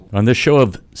On this show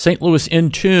of St. Louis in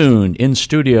Tune, in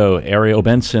studio, Ariel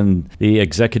Benson, the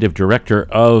executive director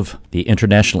of the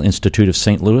International Institute of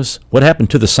St. Louis. What happened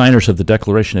to the signers of the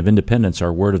Declaration of Independence?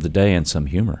 Our word of the day and some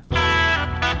humor.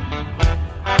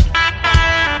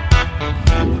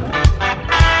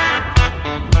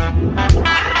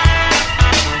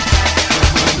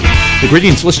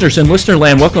 Greetings, listeners in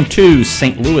Listenerland. Welcome to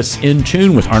St. Louis in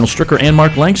Tune with Arnold Stricker and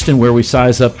Mark Langston, where we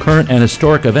size up current and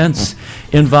historic events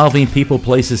involving people,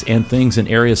 places, and things in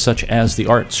areas such as the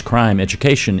arts, crime,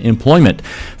 education, employment,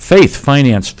 faith,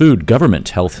 finance, food, government,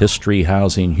 health, history,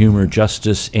 housing, humor,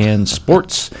 justice, and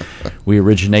sports. We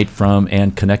originate from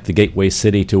and connect the gateway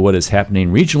city to what is happening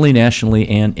regionally, nationally,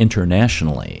 and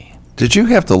internationally. Did you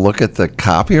have to look at the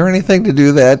copy or anything to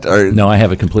do that? Or No, I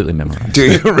have it completely memorized.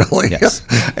 do you really? Yes.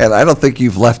 And I don't think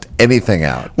you've left anything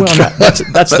out. Well,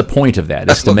 that's the point of that,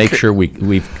 is to make sure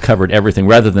we've covered everything,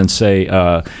 rather than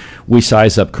say we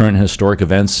size up current and historic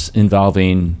events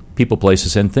involving people,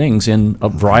 places, and things in a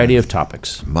variety of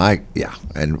topics.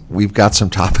 And we've got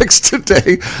some topics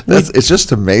today. It's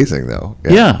just amazing, though.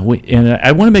 Yeah, and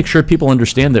I want to make sure people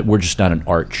understand that we're just not an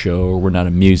art show, we're not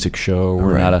a music show,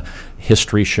 we're not a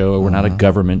history show, we're not a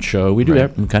government show. We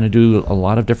kind of do a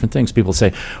lot of different things. People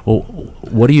say, well,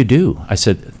 what do you do? I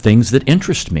said, things that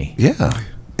interest me. Yeah.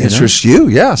 Interests you?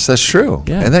 Yes, that's true.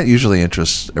 Yeah. And that usually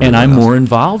interests everyone And I'm else. more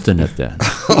involved in it then.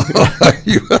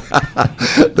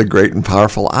 The great and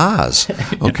powerful Oz.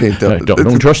 Okay,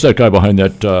 Don't trust that guy behind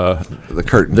that the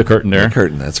curtain. the curtain there. The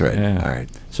curtain, that's right. Yeah. All right.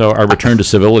 So our return to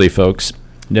civility, folks.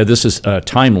 Now this is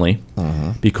timely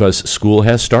because school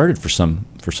has started for some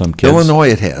kids. Illinois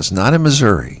it has, not in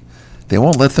Missouri. They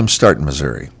won't let them start in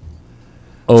Missouri.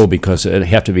 Oh, because it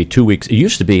have to be 2 weeks. It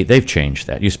used to be, they've changed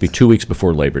that. It used to be 2 weeks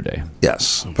before Labor Day.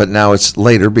 Yes, but now it's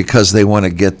later because they want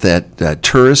to get that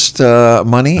tourist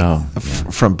money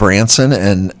from Branson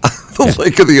and the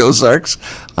Lake of the Ozarks.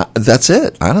 That's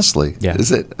it, honestly. Yeah.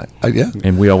 Is it? Yeah.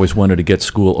 And we always wanted to get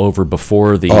school over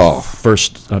before the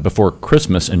before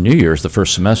Christmas and New Year's, the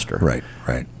first semester. Right.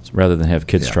 Rather than have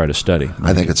kids try to study.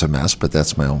 I think it's a mess, but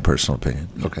that's my own personal opinion.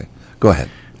 Okay, go ahead.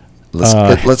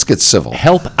 Let's get civil.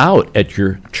 Help out at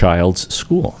your child's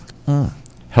school.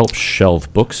 Help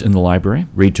shelve books in the library.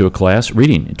 Reading to a class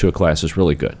is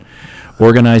really good.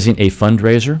 Organizing a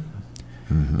fundraiser.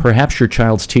 Perhaps your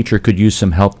child's teacher could use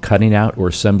some help cutting out or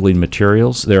assembling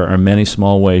materials. There are many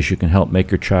small ways you can help make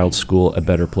your child's school a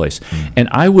better place. And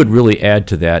I would really add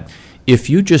to that, if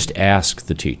you just ask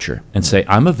the teacher and say,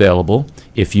 I'm available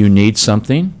if you need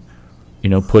something,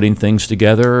 putting things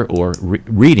together or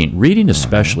reading. Reading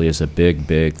especially is a big,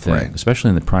 big thing, especially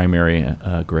in the primary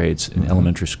grades in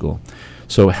elementary school.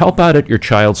 So help out at your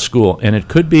child's school. And it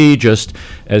could be just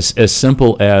as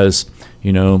simple as,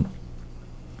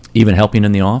 even helping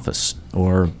in the office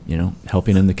or,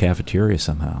 helping in the cafeteria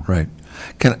somehow. Right.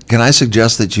 Can I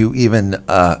suggest that you even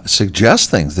suggest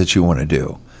things that you want to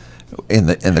do in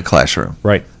the classroom?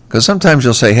 Right. Because sometimes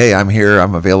you'll say, hey, I'm here,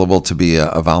 I'm available to be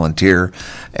a volunteer.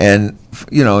 And,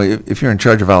 if you're in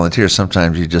charge of volunteers,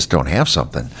 sometimes you just don't have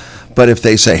something. But if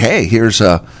they say, hey,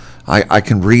 I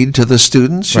can read to the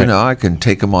students, I can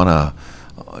take them on a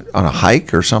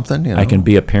hike or something. I can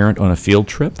be a parent on a field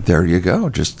trip. There you go.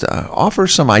 Just offer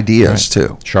some ideas,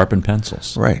 too. Sharpen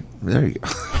pencils. Right. There you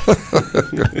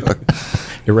go.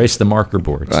 Erase the marker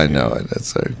boards. I know.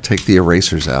 Take the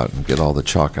erasers out and get all the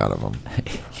chalk out of them.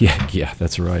 Yeah,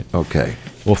 that's right. Okay.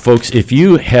 Well, folks, if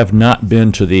you have not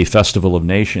been to the Festival of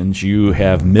Nations, you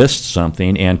have missed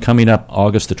something. And coming up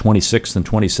August the 26th and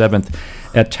 27th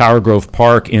at Tower Grove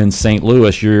Park in St.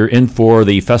 Louis, you're in for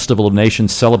the Festival of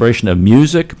Nations celebration of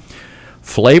music,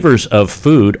 flavors of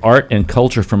food, art, and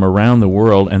culture from around the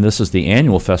world. And this is the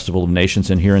annual Festival of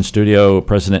Nations. And here in studio,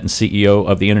 President and CEO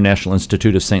of the International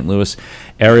Institute of St. Louis,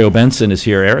 Ariel Benson, is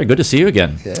here. Ariel, good to see you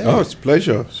again. Yeah. Oh, it's a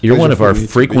pleasure. You're one of our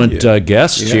frequent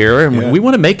guests here, and we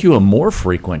want to make you a more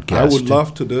frequent guest. I would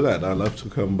love to do that. I'd love to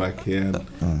come back here.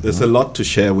 There's a lot to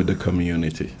share with the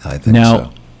community. I think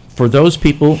so. For those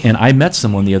people, and I met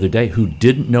someone the other day who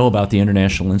didn't know about the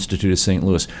International Institute of St.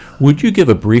 Louis, would you give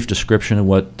a brief description of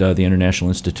what the International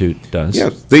Institute does?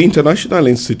 Yes, the International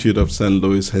Institute of St.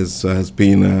 Louis has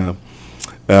been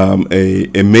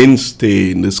a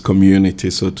mainstay in this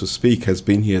community, so to speak, has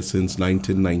been here since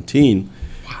 1919,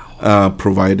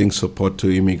 providing support to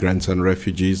immigrants and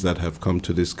refugees that have come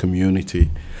to this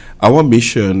community. Our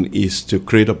mission is to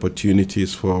create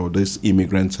opportunities for these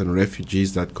immigrants and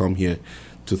refugees that come here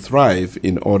to thrive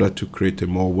in order to create a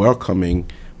more welcoming,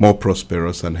 more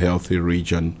prosperous and healthy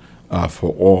region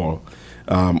for all.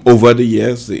 Over the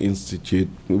years, the Institute,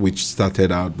 which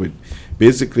started out with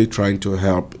basically trying to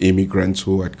help immigrants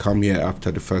who had come here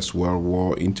after the First World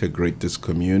War integrate this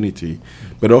community,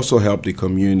 but also help the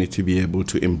community be able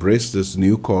to embrace these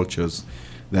new cultures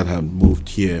that have moved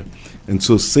here. And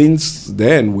so since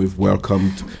then, we've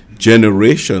welcomed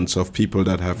generations of people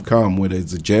that have come, whether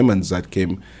it's the Germans that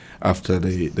came after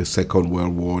the Second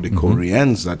World War, the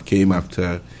Koreans that came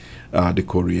after the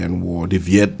Korean War, the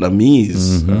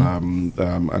Vietnamese,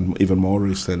 and even more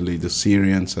recently the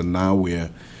Syrians, and now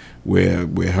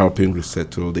we're helping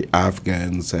resettle the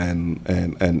Afghans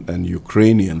and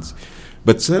Ukrainians.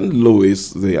 But St.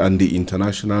 Louis and the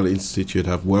International Institute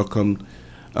have welcomed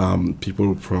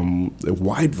people from a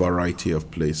wide variety of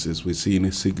places. We're seeing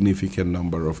a significant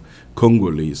number of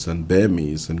Congolese and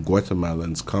Burmese and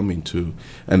Guatemalans coming to,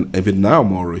 and even now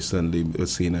more recently, we're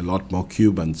seeing a lot more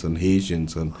Cubans and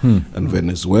Haitians and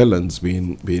Venezuelans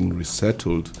being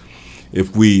resettled.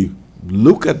 If we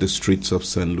look at the streets of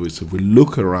St. Louis, if we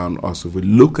look around us, if we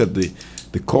look at the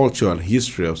culture and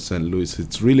history of St. Louis,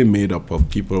 it's really made up of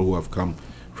people who have come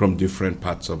from different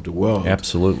parts of the world.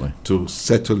 Absolutely. To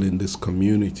settle in this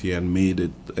community and made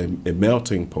it a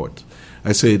melting pot.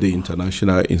 I say the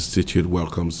International Institute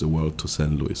welcomes the world to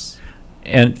St. Louis.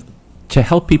 And to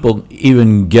help people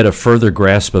even get a further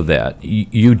grasp of that,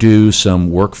 you do some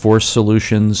workforce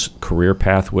solutions, career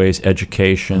pathways,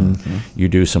 education. You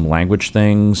do some language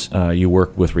things. You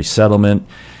work with resettlement,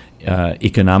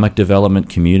 economic development,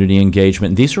 community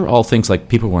engagement. These are all things like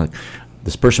people want.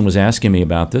 This person was asking me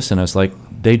about this, and I was like,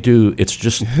 they do, it's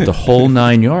just the whole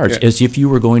 9 yards, as if you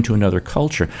were going to another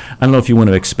culture. I don't know if you want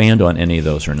to expand on any of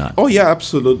those or not. Oh, yeah,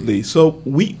 absolutely. So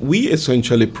we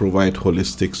essentially provide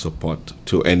holistic support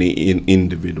to any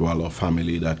individual or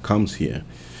family that comes here.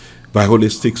 By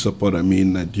holistic support, I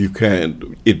mean that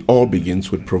it all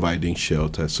begins with providing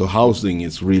shelter. So housing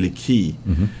is really key.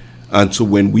 And so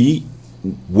when we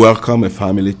welcome a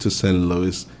family to St.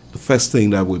 Louis, the first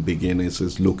thing that we begin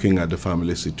is looking at the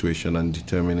family situation and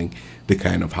determining the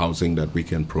kind of housing that we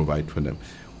can provide for them.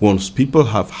 Once people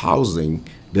have housing,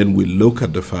 then we look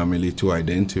at the family to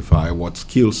identify what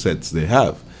skill sets they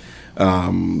have,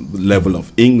 level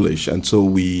of English, and so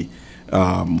we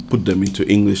put them into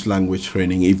English language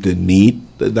training if they need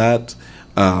that.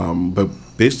 But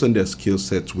based on their skill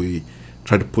sets, we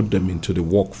try to put them into the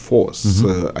workforce,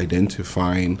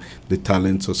 identifying the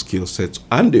talents or skill sets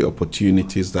and the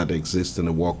opportunities that exist in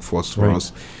the workforce for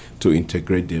us to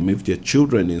integrate them. If they're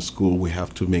children in school, we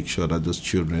have to make sure that those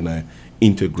children are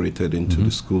integrated into the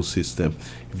school system.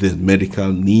 If there's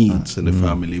medical needs in the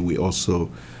family, we also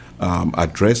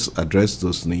address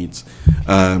those needs.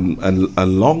 And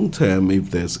long term,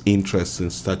 if there's interest in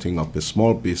starting up a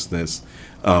small business,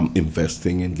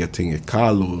 investing in getting a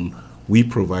car loan, we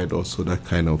provide also that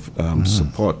kind of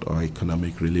support or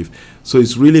economic relief. So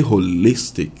it's really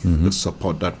holistic, the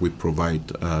support that we provide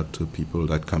to people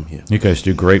that come here. You guys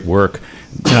do great work.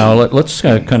 Now, let's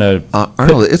kind of...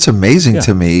 Arnold, it's amazing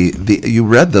to me. You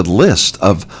read the list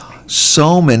of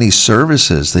so many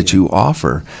services that you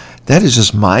offer. That is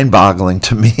just mind-boggling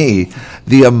to me.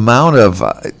 The amount of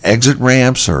exit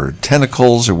ramps or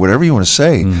tentacles or whatever you want to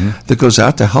say that goes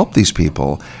out to help these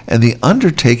people, and the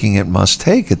undertaking it must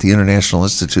take at the International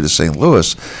Institute of St.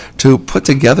 Louis to put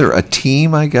together a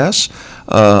team, I guess,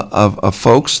 of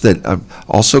folks that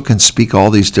also can speak all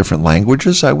these different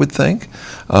languages, I would think,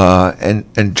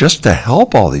 and just to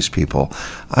help all these people.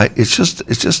 It's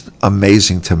just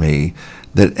amazing to me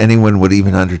that anyone would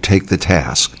even undertake the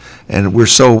task. And we're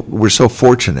so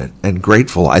fortunate and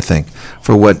grateful, I think,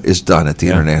 for what is done at the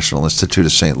International Institute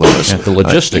of St. Louis. And the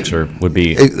logistics would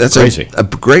be that's crazy. A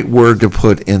great word to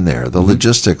put in there, the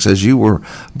logistics. As you were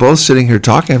both sitting here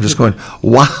talking, I'm just going,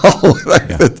 wow.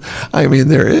 I mean,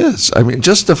 there is. I mean,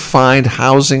 just to find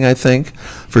housing, I think,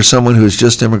 for someone who's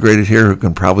just immigrated here, who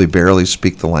can probably barely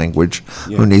speak the language,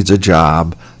 who needs a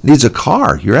job, needs a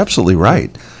car. You're absolutely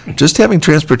right. Just having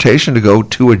transportation to go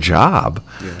to a job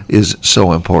is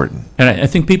so important. And I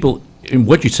think people, and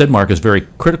what you said, Mark, is very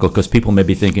critical, because people may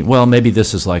be thinking, well, maybe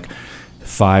this is like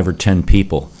 5 or 10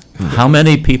 people. How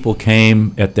many people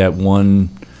came at that one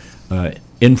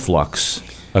influx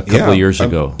a couple of years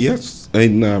ago? Yes. At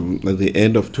the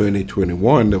end of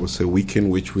 2021, there was a week in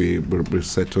which we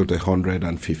resettled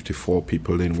 154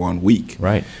 people in 1 week.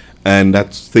 Right. And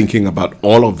that's thinking about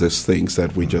all of these things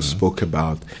that we just spoke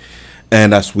about.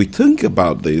 And as we think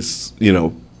about this,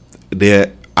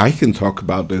 I can talk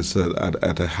about this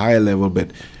at a higher level,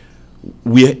 but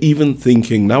we are even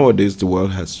thinking nowadays the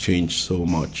world has changed so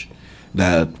much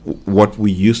that what we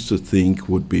used to think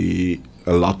would be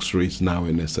a luxury is now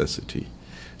a necessity.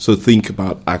 So think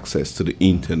about access to the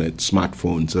internet,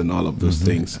 smartphones, and all of those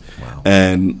things. Wow.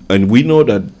 And we know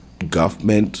that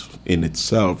government in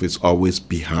itself is always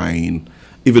behind,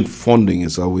 even funding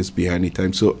is always behind it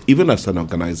time. So even as an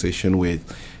organization, we're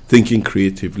thinking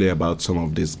creatively about some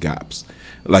of these gaps.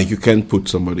 Like you can't put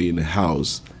somebody in a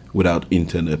house without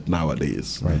internet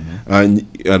nowadays. Right.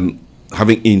 And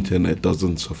having internet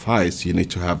doesn't suffice. You need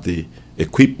to have the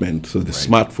equipment, so the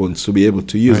smartphones to be able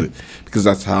to use it, because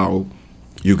that's how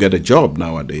you get a job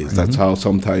nowadays. That's how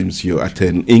sometimes you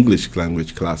attend English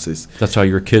language classes. That's how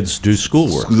your kids do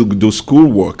schoolwork. Do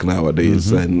schoolwork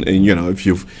nowadays. And you know, if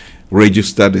you've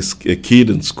registered a kid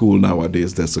in school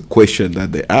nowadays, there's a question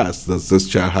that they ask: does this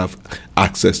child have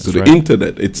access to the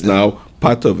internet? It's now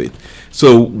part of it.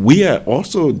 So we are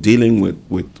also dealing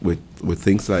with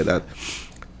things like that.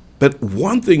 But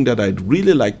one thing that I'd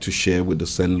really like to share with the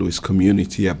St. Louis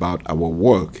community about our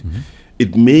work,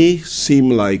 it may seem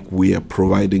like we are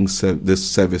providing these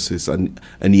services, and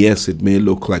yes, it may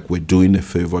look like we're doing a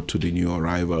favor to the new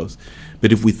arrivals.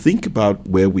 But if we think about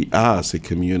where we are as a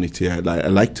community, I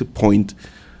like to point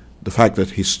the fact that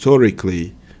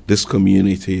historically this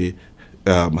community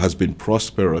has been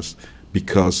prosperous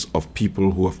because of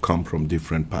people who have come from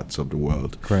different parts of the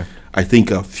world. Correct. I think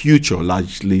our future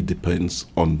largely depends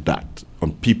on that,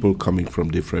 on people coming from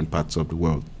different parts of the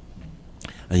world.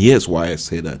 And here's why I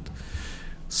say that.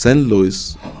 St.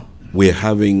 Louis, we're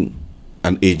having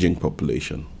an aging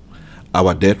population.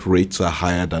 Our death rates are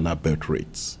higher than our birth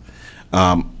rates.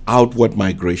 Outward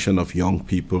migration of young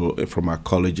people from our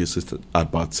colleges is at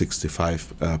about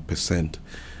 65%.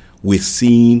 We're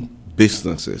seeing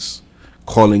businesses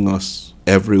calling us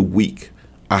every week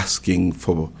asking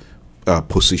for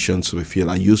positions we fill.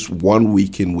 I used 1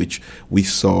 week in which we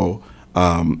saw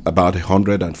about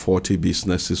 140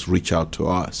 businesses reach out to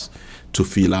us to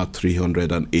fill out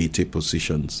 380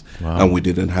 positions. Wow. And we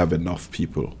didn't have enough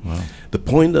people. Wow. The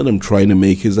point that I'm trying to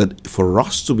make is that for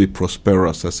us to be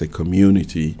prosperous as a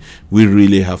community, we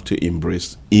really have to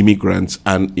embrace immigrants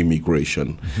and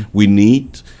immigration. We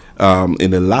need,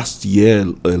 in the last year,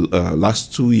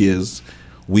 last 2 years,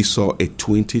 we saw a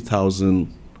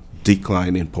 20,000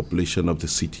 decline in population of the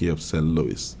city of St.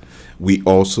 Louis. We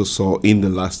also saw in the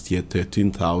last year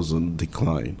 13,000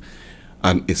 decline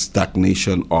and a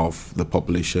stagnation of the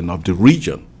population of the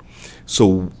region.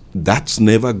 So that's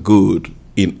never good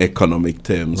in economic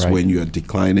terms when you are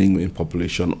declining in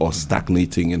population or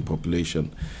stagnating in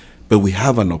population. But we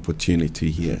have an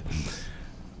opportunity here.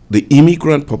 The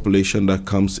immigrant population that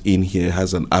comes in here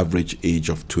has an average age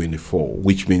of 24,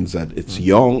 which means that it's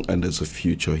young and there's a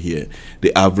future here.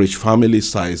 The average family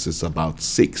size is about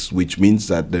 6, which means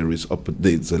that there's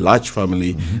a large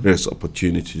family, there's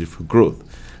opportunity for growth.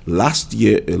 Last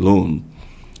year alone,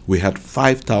 we had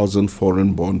 5,000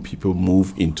 foreign-born people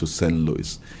move into St.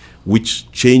 Louis,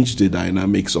 which changed the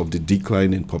dynamics of the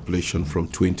decline in population from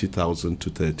 20,000 to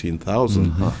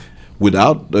 13,000.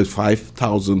 Without the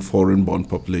 5,000 foreign-born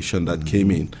population that came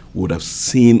in, we would have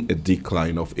seen a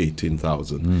decline of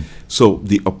 18,000. So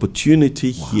the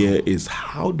opportunity here is,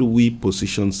 how do we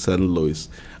position St. Louis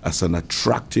as an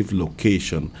attractive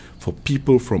location for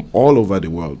people from all over the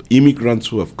world, immigrants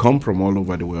who have come from all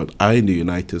over the world are in the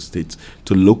United States,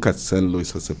 to look at St.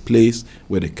 Louis as a place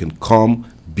where they can come,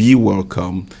 be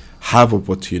welcome, have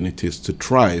opportunities to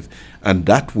thrive. And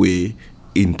that way,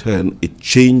 in turn, it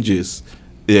changes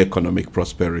the economic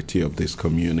prosperity of this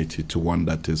community to one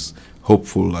that is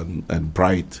hopeful and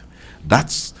bright.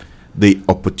 That's the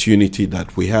opportunity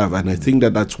that we have. And I think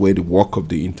that that's where the work of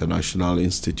the International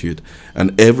Institute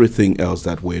and everything else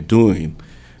that we're doing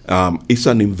is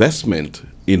an investment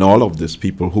in all of these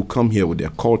people who come here with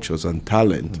their cultures and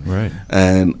talent. Right.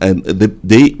 And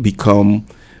they become,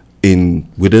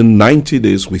 within 90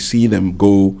 days, we see them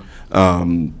go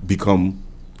become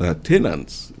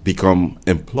tenants, become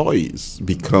employees,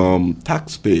 become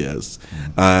taxpayers,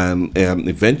 and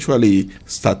eventually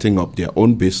starting up their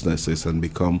own businesses and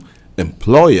become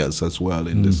employers as well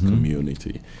in this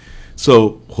community.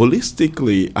 So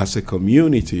holistically, as a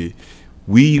community,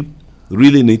 we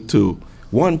really need to,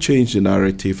 one, change the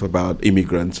narrative about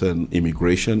immigrants and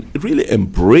immigration, really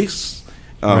embrace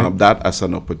that as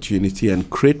an opportunity and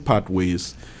create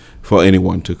pathways for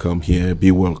anyone to come here,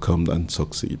 be welcomed, and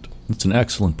succeed. That's an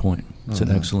excellent point. It's an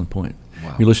excellent point.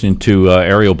 Wow. You're listening to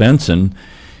Ariel Benson.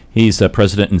 He's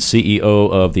president and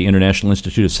CEO of the International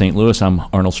Institute of St. Louis. I'm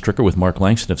Arnold Stricker with Mark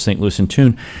Langston of St. Louis in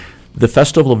Tune. The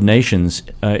Festival of Nations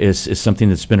is something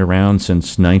that's been around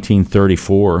since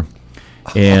 1934.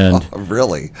 And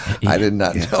really? I did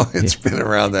not know it's been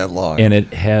around that long. And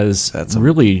it has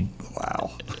really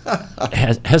wow.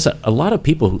 has a lot of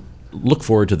people who look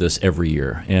forward to this every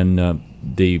year. And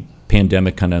the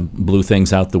pandemic kind of blew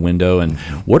things out the window. And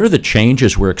what are the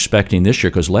changes we're expecting this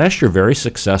year? Because last year, very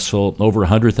successful. Over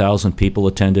 100,000 people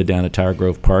attended down at Tower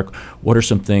Grove Park. What are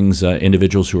some things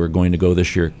individuals who are going to go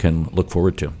this year can look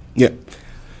forward to? Yeah.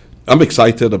 I'm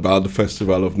excited about the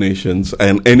Festival of Nations,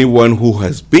 and anyone who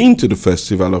has been to the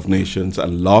Festival of Nations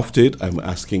and loved it, I'm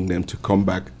asking them to come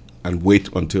back and wait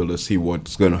until they see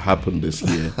what's going to happen this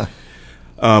year.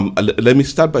 Let me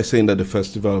start by saying that the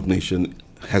Festival of Nations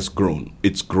has grown.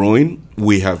 It's growing.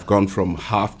 We have gone from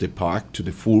half the park to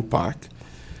the full park.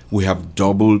 We have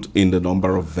doubled in the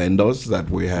number of vendors that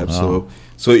we have. Wow.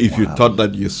 So if you thought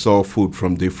that you saw food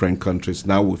from different countries,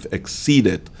 now we've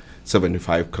exceeded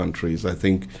 75 countries. I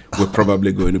think we're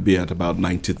probably going to be at about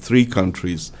 93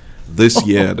 countries this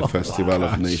year at the Festival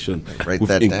of Nations. Write We've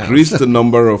that down. increased the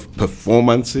number of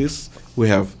performances. We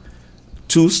have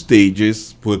 2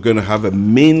 stages. We're going to have a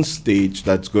main stage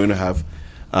that's going to have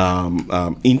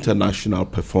international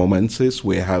performances.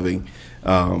 We're having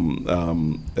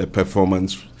a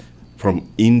performance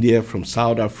from India, from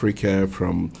South Africa,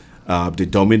 from the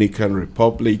Dominican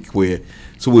Republic.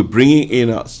 So we're bringing in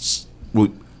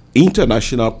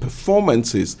international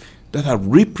performances that are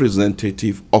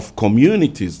representative of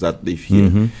communities that live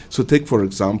here. So take, for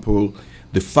example,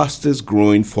 the fastest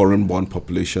growing foreign-born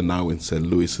population now in St.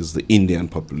 Louis is the Indian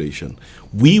population.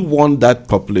 We want that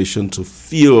population to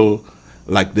feel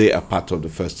like they are part of the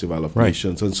Festival of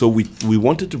Nations. And so we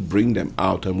wanted to bring them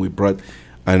out, and we brought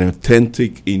an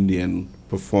authentic Indian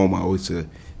performer who's a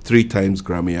 3 times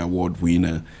Grammy Award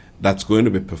winner that's going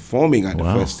to be performing at the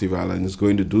festival, and is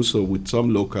going to do so with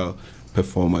some local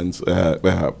performance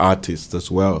artists as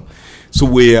well. So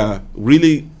we are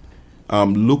really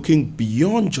looking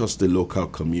beyond just the local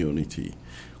community.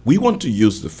 We want to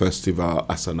use the festival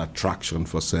as an attraction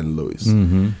for St.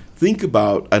 Louis. Think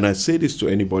about, and I say this to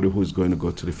anybody who's going to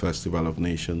go to the Festival of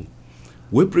Nations,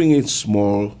 we're bringing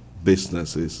small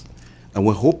businesses, and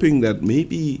we're hoping that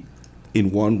maybe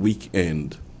in one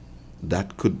weekend,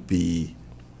 that could be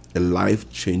a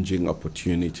life-changing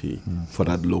opportunity for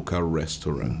that local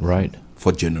restaurant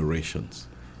for generations.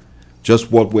 Just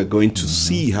what we're going to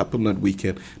see happen that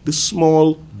weekend. The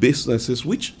small businesses,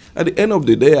 which at the end of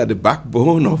the day are the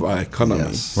backbone of our economy.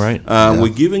 Yes. We're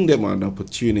giving them an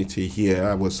opportunity here.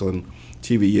 I was on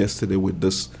TV yesterday with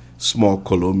this small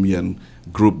Colombian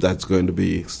group that's going to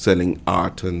be selling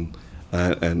art and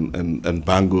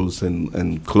bangles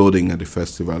and clothing at the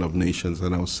Festival of Nations.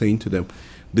 And I was saying to them,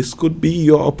 this could be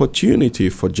your opportunity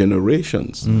for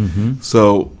generations.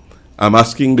 So I'm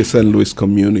asking the St. Louis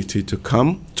community to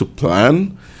come, to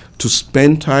plan, to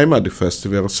spend time at the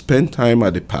festival, spend time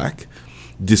at the park,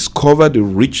 discover the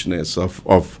richness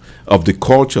of the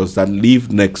cultures that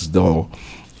live next door,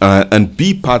 and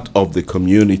be part of the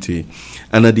community.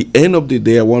 And at the end of the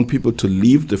day, I want people to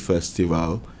leave the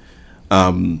festival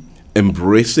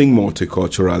embracing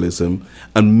multiculturalism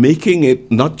and making it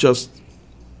not just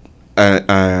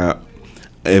a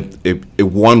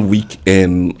one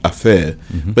weekend affair,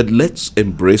 but let's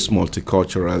embrace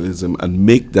multiculturalism and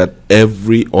make that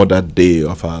every other day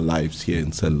of our lives here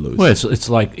in St. Louis. Well, it's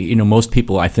like, most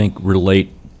people, I think,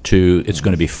 relate to it's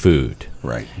going to be food.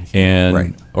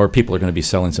 Or people are going to be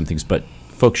selling some things. But,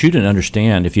 folks, you didn't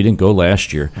understand, if you didn't go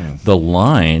last year, the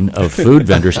line of food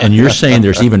vendors, and you're saying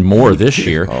there's even more this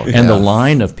year, and the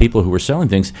line of people who were selling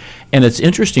things. And it's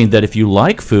interesting that if you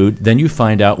like food, then you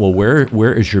find out, well,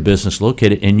 where is your business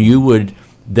located? And you would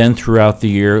then throughout the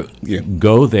year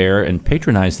go there and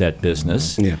patronize that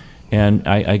business. And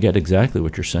I get exactly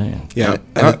what you're saying.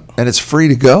 And it's free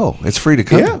to go. It's free to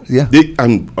come.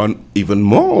 And even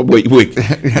more, we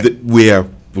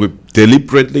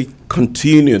deliberately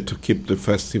continue to keep the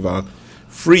festival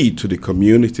free to the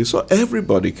community so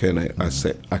everybody can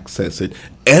access it.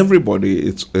 Everybody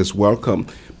is welcome,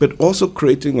 but also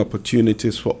creating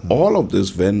opportunities for all of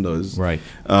these vendors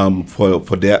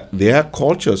for their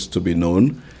cultures to be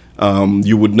known.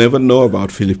 You would never know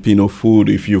about Filipino food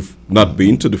if you've not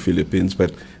been to the Philippines,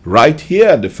 but right here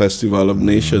at the Festival of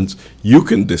Nations, you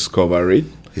can discover it.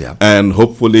 And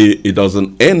hopefully it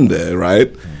doesn't end there,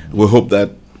 right? We hope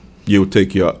that you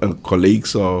take your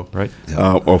colleagues or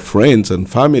friends and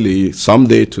family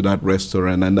someday to that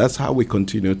restaurant, and that's how we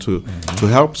continue to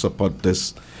help support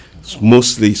this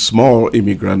mostly small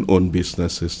immigrant-owned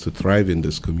businesses to thrive in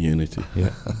this community. Yeah.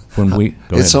 When we go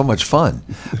It's ahead. so much fun.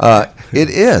 It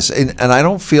is, and I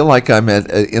don't feel like I'm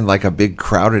in like a big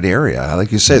crowded area.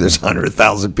 Like you say, there's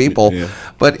 100,000 people, Yeah.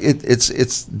 but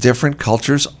it's different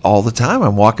cultures all the time.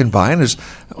 I'm walking by, and there's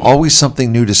always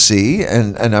something new to see,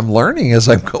 and I'm learning as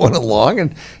I'm going along,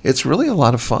 and it's really a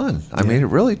lot of fun. I mean, it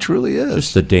really truly is.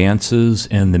 Just the dances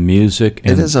and the music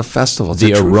and It is a festival. It's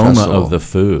the a true aroma festival. of the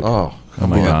food. Oh, Oh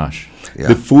my gosh. Yeah.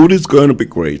 The food is going to be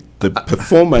great. The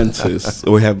performances,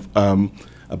 we have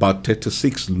about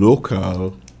 36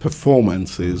 local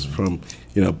performances from,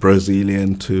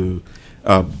 Brazilian to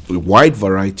a wide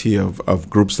variety of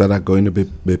groups that are going to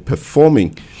be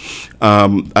performing.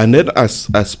 And then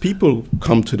as people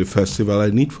come to the festival, I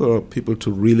need for people to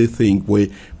really think we're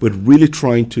really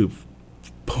trying to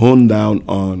hone down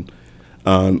on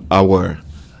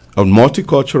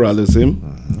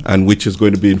multiculturalism, and which is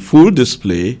going to be in full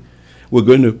display. We're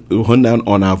going to hone down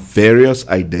on our various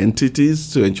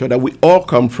identities to ensure that we all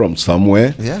come from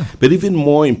somewhere. Yeah. But even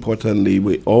more importantly,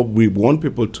 we want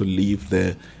people to leave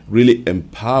there really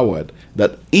empowered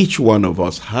that each one of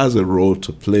us has a role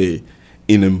to play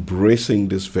in embracing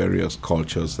these various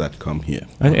cultures that come here.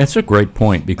 That's a great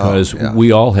point because yeah.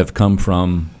 we all have come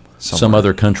from some Somewhere.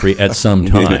 other country at some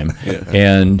time,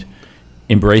 and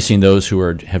embracing those who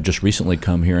have just recently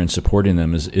come here and supporting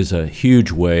them is a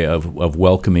huge way of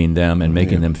welcoming them and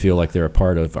making them feel like they're a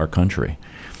part of our country.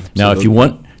 Now, if you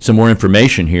want some more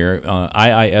information here,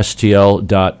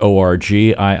 iistl.org,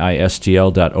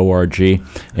 iistl.org,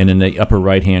 and in the upper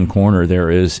right-hand corner there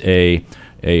is a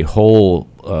whole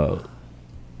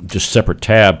just separate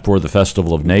tab for the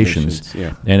Festival of Nations.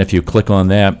 Yeah. And if you click on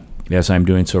that, as I'm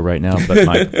doing so right now, but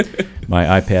my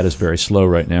iPad is very slow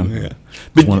right now. Yeah.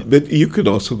 But you could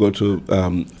also go to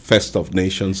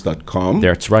festofnations.com.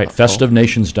 That's right,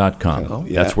 festofnations.com. Oh,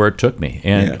 yeah. That's where it took me.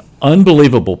 And Yeah.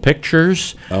 unbelievable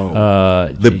pictures.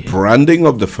 The branding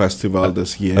of the festival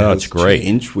this year it's has great.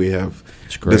 changed. We have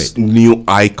great. this new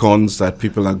icons that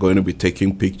people are going to be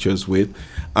taking pictures with.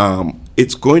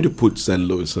 It's going to put St.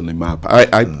 Louis on the map. I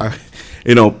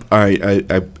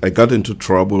got into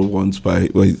trouble once by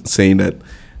saying that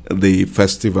the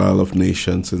Festival of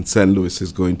Nations in St. Louis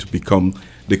is going to become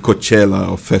the Coachella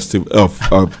of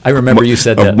I remember you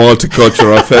said that.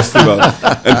 multicultural festival,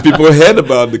 and people heard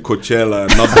about the Coachella,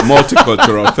 not the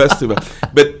multicultural festival.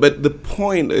 But the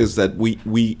point is that we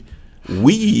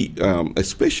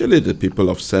especially the people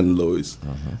of St. Louis,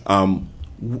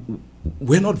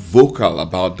 we're not vocal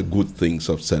about the good things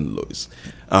of St. Louis.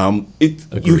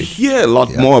 You hear a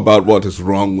lot more about what is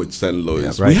wrong with St.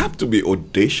 Louis. Yeah, right. We have to be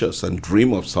audacious and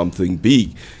dream of something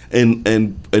big. And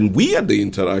we at the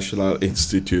International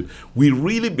Institute, we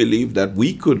really believe that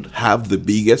we could have the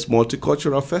biggest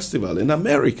multicultural festival in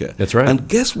America. That's right. And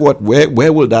guess what?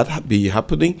 Where will that be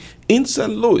happening? In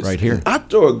St. Louis. Right here. At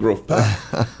Tower Grove Park.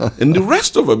 And the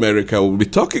rest of America will be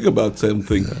talking about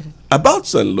something about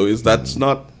St. Louis. That's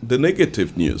not the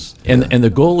negative news. And the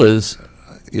goal is,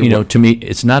 to me,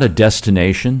 it's not a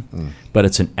destination, but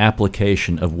it's an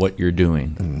application of what you're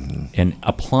doing. And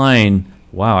applying,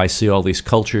 wow, I see all these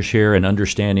cultures here, and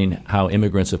understanding how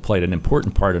immigrants have played an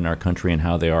important part in our country and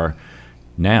how they are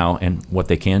now and what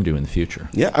they can do in the future.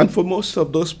 Yeah, and for most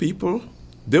of those people,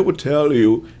 they would tell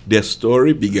you their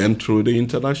story began through the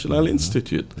International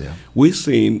Institute. Yeah. We've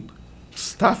seen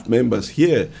staff members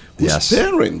here whose Yes.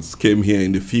 parents came here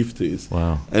in the 50s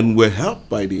Wow. and were helped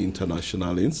by the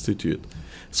International Institute.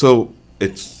 So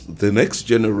it's the next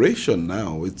generation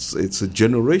now. It's a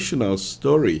generational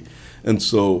story. And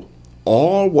so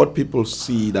all what people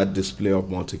see, that display of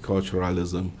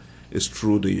multiculturalism, is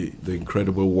through the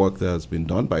incredible work that has been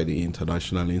done by the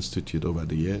International Institute over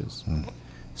the years.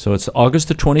 So it's August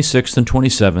the 26th and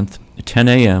 27th, 10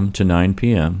 a.m. to 9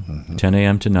 p.m., 10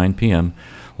 a.m. to 9 p.m.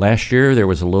 Last year, there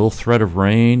was a little threat of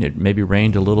rain. It maybe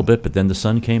rained a little bit, but then the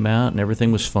sun came out and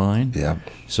everything was fine. Yeah.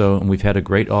 So, and we've had a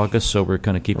great August, so we're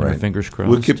kind of keeping our Right. fingers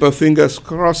crossed. We'll keep our fingers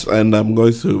crossed, and I'm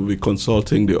going to be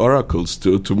consulting the oracles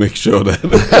to make sure that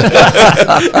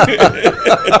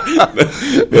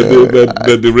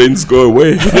that the rains go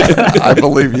away. I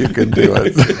believe you can do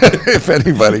it. If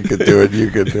anybody could do it, you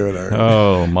could do it. Art.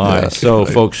 Oh, my. Yeah, So,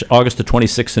 folks, August the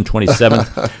 26th and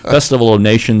 27th, Festival of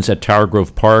Nations at Tower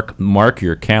Grove Park. Mark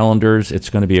your calendars. It's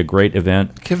going to be a great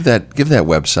event. Give that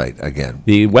website again.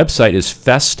 The website is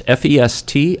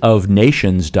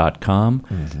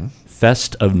festofnations.com,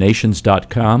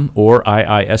 festofnations.com, or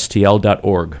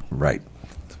iistl.org. Right.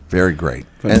 Very great.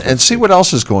 And see what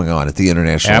else is going on at the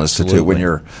International Institute when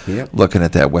you're looking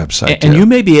at that website. And you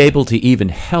may be able to even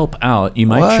help out. You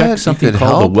might check something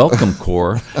called the Welcome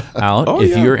Corps out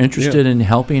if you're interested in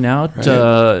helping out,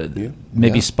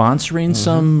 maybe sponsoring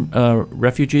some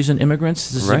refugees and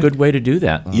immigrants. This is a good way to do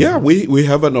that. Yeah, we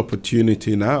have an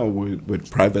opportunity now with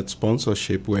private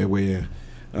sponsorship where we're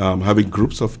having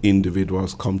groups of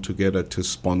individuals come together to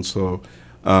sponsor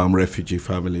refugee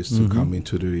families to come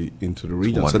into the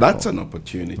region. So that's an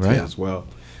opportunity as well.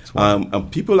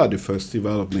 And people at the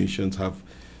Festival of Nations have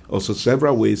also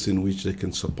several ways in which they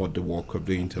can support the work of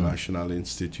the International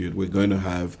Institute. We're going to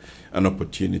have an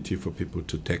opportunity for people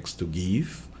to text to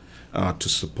give to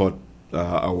support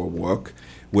our work.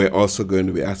 We're also going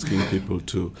to be asking people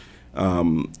to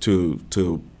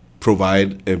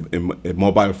provide a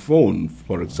mobile phone,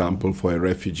 for example, for a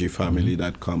refugee family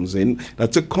that comes in.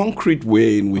 That's a concrete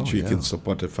way in which we can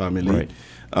support a family.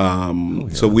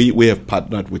 Right. So we have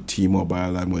partnered with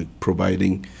T-Mobile, and we're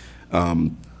providing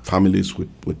families with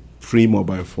free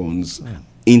mobile phones,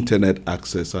 internet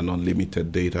access, and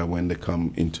unlimited data when they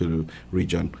come into the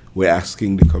region. We're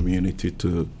asking the community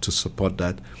to support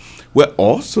that. We're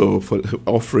also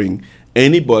offering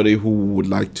anybody who would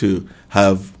like to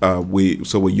have,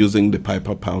 we're using the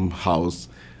Piper Palm House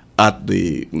at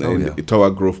the Tower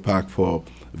Grove Park for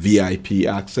VIP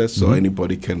access, so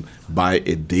anybody can buy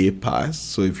a day pass.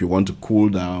 So if you want to cool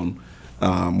down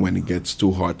when it gets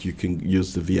too hot, you can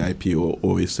use the VIP or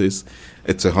Oasis.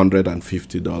 It's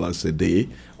 $150 a day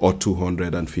or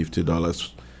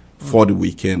 $250 for the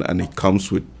weekend, and it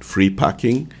comes with free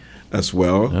parking as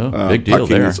well. Big deal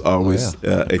parking there. is always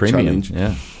a premium,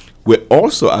 challenge. We're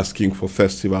also asking for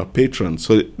festival patrons,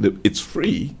 so it's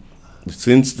free.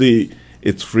 Since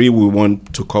it's free, we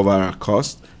want to cover our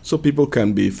cost, so people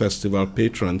can be festival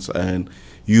patrons, and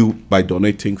you, by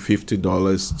donating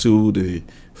 $50 to the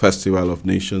Festival of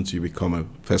Nations, you become a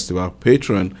festival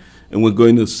patron, and we're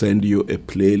going to send you a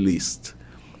playlist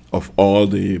of all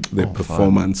the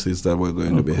performances that we're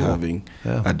going to be having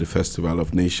at the Festival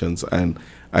of Nations. And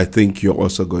I think you're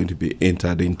also going to be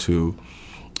entered into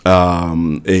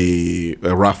a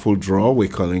raffle draw. We're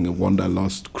calling a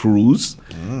Wanderlust Cruise.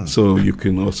 So you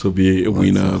can also be a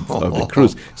winner of the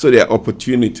cruise. So there are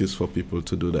opportunities for people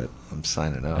to do that. I'm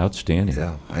signing up. Outstanding.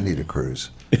 Yeah, I need a cruise.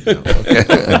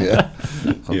 Okay.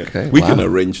 Okay. We can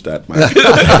arrange that, Mike.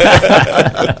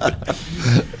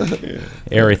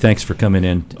 Ari, thanks for coming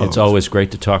in. It's always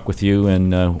great to talk with you,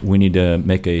 and we need to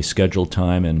make a scheduled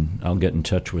time, and I'll get in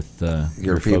touch with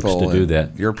your folks to do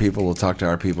that. Your people will talk to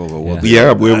our people. But we'll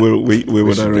we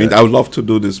would arrange. I would love to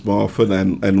do this more often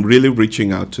and really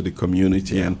reaching out to the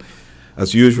community. Yeah. And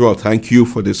as usual, thank you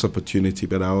for this opportunity,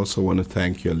 but I also want to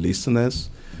thank your listeners.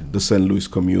 The St. Louis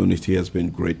community has been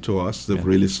great to us. They've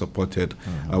really supported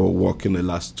our work in the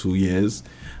last 2 years.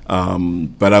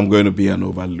 But I'm going to be an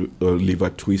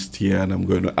over-liver twist here, and I'm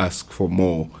going to ask for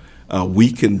more.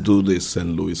 We can do this,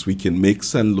 St. Louis. We can make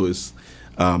St. Louis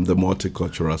the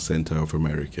multicultural center of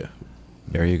America.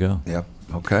 There you go. Yep.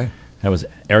 Okay. That was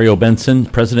Ariel Benson,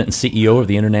 President and CEO of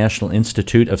the International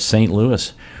Institute of St.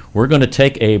 Louis. We're going to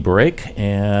take a break,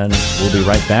 and we'll be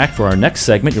right back for our next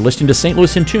segment. You're listening to St.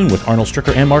 Louis in Tune with Arnold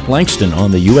Stricker and Mark Langston on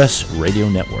the U.S. Radio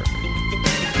Network.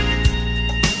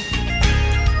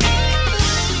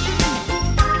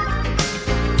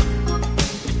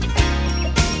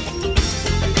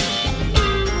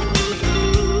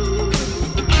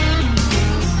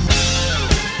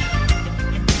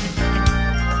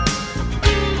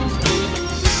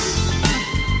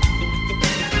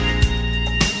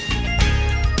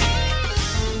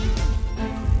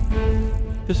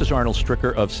 This is Arnold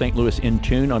Stricker of St. Louis in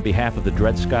Tune on behalf of the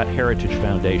Dred Scott Heritage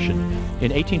Foundation.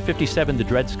 In 1857, the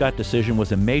Dred Scott decision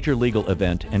was a major legal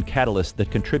event and catalyst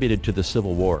that contributed to the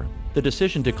Civil War. The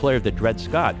decision declared that Dred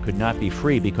Scott could not be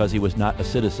free because he was not a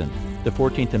citizen. The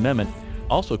 14th Amendment,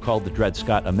 also called the Dred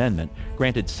Scott Amendment,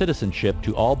 granted citizenship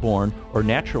to all born or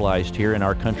naturalized here in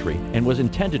our country and was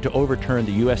intended to overturn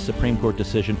the U.S. Supreme Court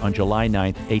decision on July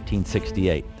 9,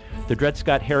 1868. The Dred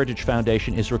Scott Heritage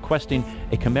Foundation is requesting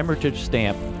a commemorative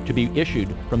stamp to be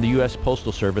issued from the U.S.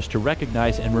 Postal Service to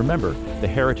recognize and remember the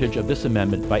heritage of this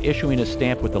amendment by issuing a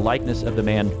stamp with the likeness of the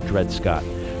man Dred Scott.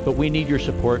 But we need your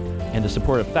support and the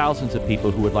support of thousands of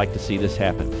people who would like to see this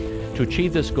happen. To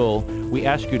achieve this goal, we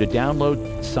ask you to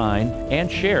download, sign, and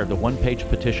share the one-page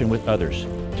petition with others.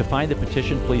 To find the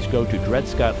petition, please go to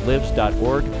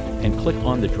dredscottlives.org and click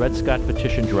on the Dred Scott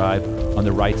Petition Drive on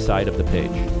the right side of the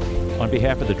page. On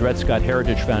behalf of the Dred Scott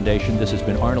Heritage Foundation, this has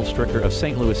been Arnold Stricker of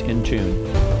St. Louis in Tune.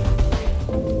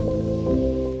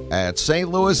 At St.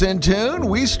 Louis in Tune,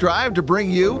 we strive to bring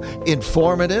you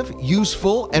informative,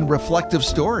 useful, and reflective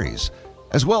stories,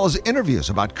 as well as interviews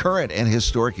about current and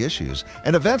historic issues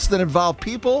and events that involve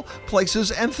people,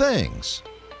 places, and things.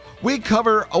 We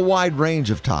cover a wide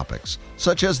range of topics,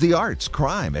 such as the arts,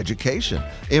 crime, education,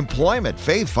 employment,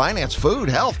 faith, finance, food,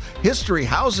 health, history,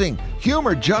 housing,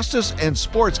 humor, justice, and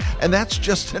sports, and that's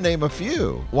just to name a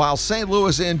few. While St.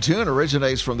 Louis in Tune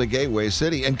originates from the Gateway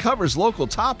City and covers local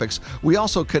topics, we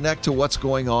also connect to what's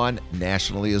going on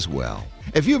nationally as well.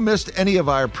 If you missed any of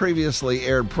our previously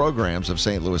aired programs of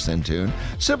St. Louis in Tune,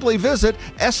 simply visit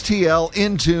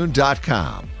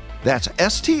stlintune.com. That's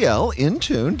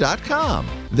stlintune.com.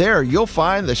 There you'll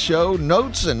find the show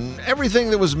notes and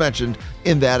everything that was mentioned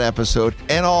in that episode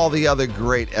and all the other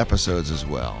great episodes as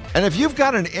well. And if you've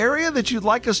got an area that you'd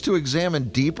like us to examine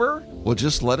deeper, well,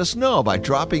 just let us know by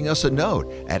dropping us a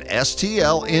note at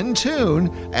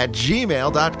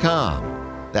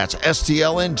stlintune@gmail.com. That's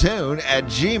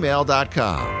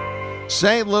stlintune@gmail.com.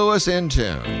 St. Louis in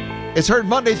Tune. It's heard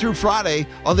Monday through Friday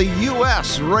on the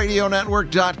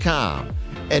USRadioNetwork.com.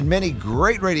 and many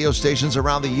great radio stations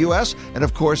around the U.S. and,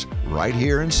 of course, right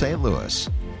here in St. Louis.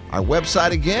 Our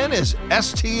website again is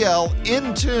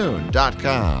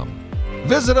stlintune.com.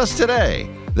 Visit us today.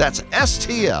 That's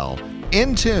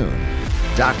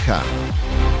stlintune.com.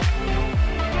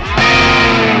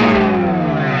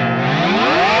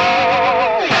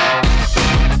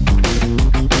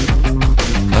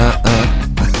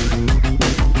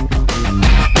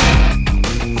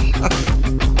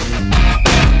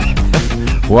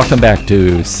 Welcome back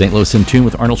to St. Louis in Tune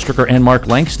with Arnold Stricker and Mark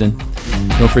Langston.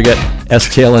 Don't forget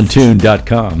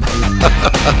stlintune.com.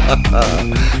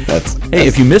 Hey,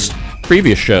 if you missed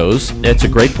previous shows, it's a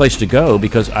great place to go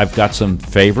because I've got some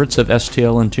favorites of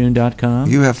stlintune.com.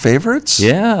 You have favorites?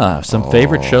 Yeah, some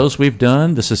favorite shows we've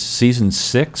done. This is season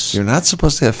 6. You're not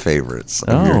supposed to have favorites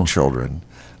of your children.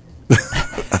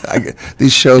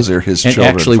 These shows are his and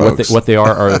children, actually, folks. what they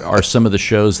are some of the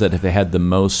shows that have had the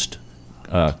most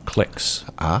clicks.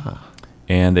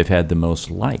 And they've had the most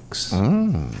likes.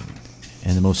 And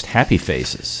the most happy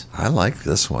faces. I like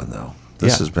this one, though.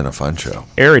 This has been a fun show.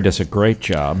 Ari does a great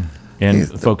job. And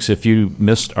folks, if you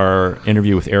missed our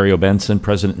interview with Ario Benson,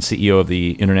 President and CEO of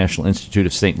the International Institute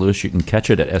of St. Louis, you can catch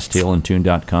it at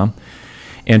stlintune.com.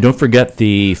 And don't forget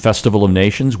the Festival of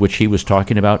Nations, which he was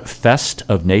talking about,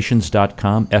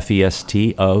 festofnations.com,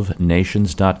 F-E-S-T of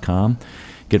nations.com.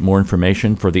 Get more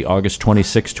information for the August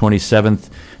 26th, 27th,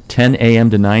 10 a.m.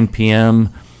 to 9 p.m.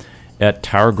 at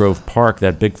Tower Grove Park,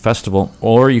 that big festival,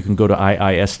 or you can go to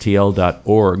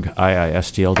iistl.org,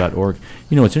 iistl.org.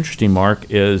 You know, what's interesting, Mark,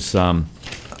 is it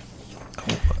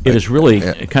is really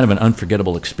kind of an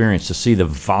unforgettable experience to see the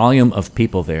volume of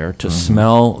people there, to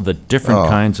smell the different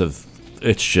kinds of,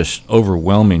 it's just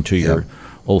overwhelming to your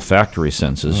olfactory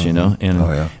senses, you know, and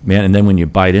man, and then when you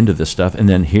bite into this stuff, and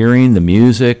then hearing the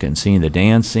music and seeing the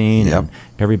dancing, and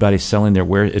everybody selling their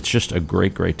wares, it's just a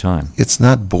great time. It's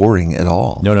not boring at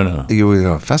all. No.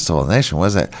 You Festival of Nation, what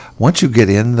is that? Once you get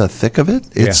in the thick of it,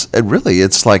 it's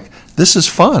it's like, this is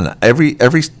fun. Every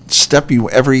step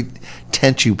every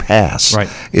tent you pass,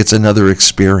 it's another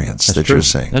experience. That's true. You're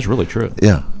saying. That's really true.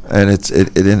 Yeah, and it's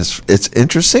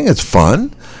interesting. It's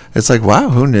fun. It's like, wow,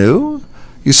 who knew?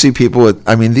 You see people with,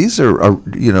 I mean, these are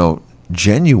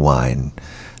genuine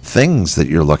things that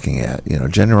you're looking at,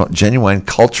 genuine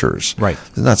cultures. Right.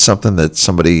 It's not something that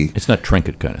somebody... It's not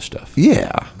trinket kind of stuff.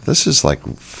 Yeah. This is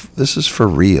for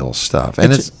real stuff.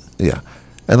 And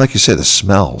and like you say, the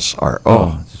smells are,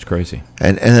 it's crazy.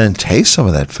 And then taste some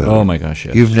of that food. Oh my gosh,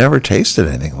 yes. You've never tasted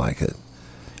anything like it.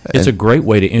 It's a great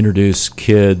way to introduce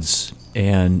kids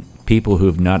and people who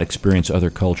have not experienced other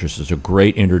cultures. It's a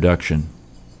great introduction.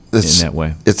 In that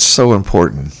way, it's so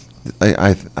important.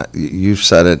 You've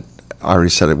said it. I already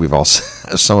said it. We've all,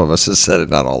 some of us have said it.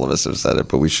 Not all of us have said it,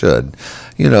 but we should.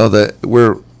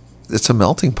 It's a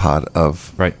melting pot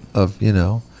of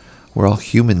we're all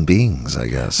human beings, I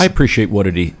guess. I appreciate what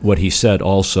he said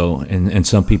also, and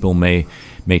some people may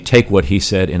take what he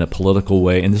said in a political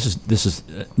way, and this is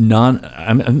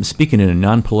I'm speaking in a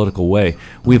non-political way.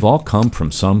 We've all come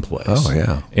from someplace. Oh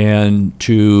yeah. And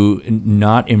to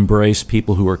not embrace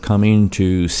people who are coming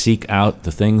to seek out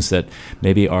the things that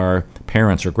maybe our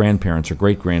parents or grandparents or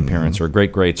great-grandparents or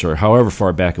great-greats or however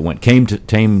far back it went came to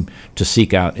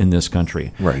seek out in this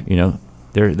country. Right.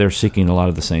 They're seeking a lot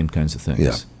of the same kinds of things.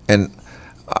 Yeah. And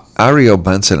Ario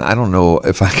Benson, I don't know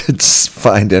if I could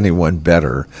find anyone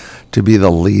better to be the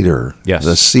leader,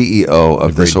 the CEO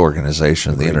of this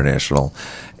organization, the International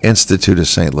Institute of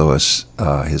St. Louis.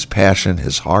 His passion,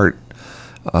 his heart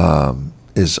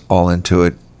is all into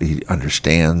it. He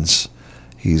understands.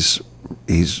 He's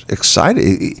he's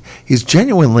excited. He's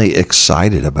genuinely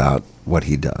excited about what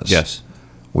he does. Yes.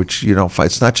 Which you don't find.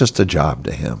 It's not just a job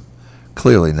to him.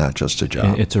 Clearly not just a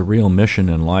job. It's a real mission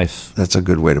in life. That's a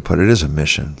good way to put it. It is a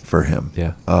mission for him.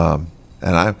 Yeah.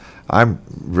 And I'm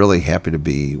really happy to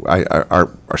be.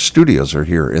 Our studios are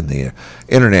here in the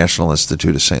International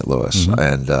Institute of St. Louis,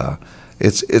 and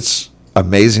it's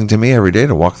amazing to me every day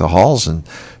to walk the halls and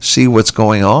see what's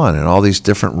going on in all these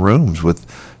different rooms with,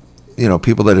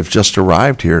 people that have just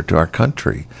arrived here to our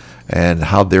country, and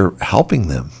how they're helping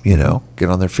them, get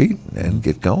on their feet and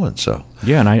get going. So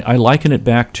yeah, and I liken it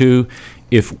back to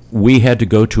if we had to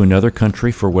go to another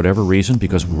country for whatever reason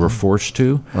because we were forced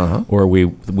to, or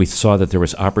we saw that there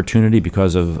was opportunity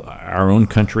because of our own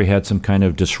country had some kind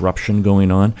of disruption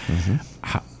going on,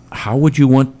 how would you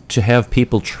want to have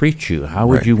people treat you? How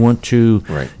would you want to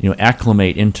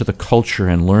acclimate into the culture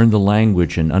and learn the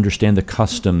language and understand the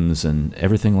customs and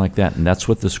everything like that? And that's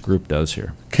what this group does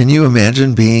here. Can you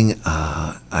imagine being,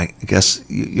 I guess,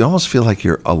 you almost feel like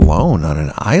you're alone on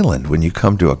an island when you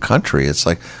come to a country. It's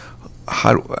like,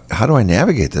 how do I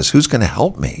navigate this? Who's going to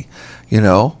help me?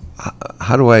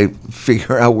 How do I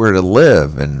figure out where to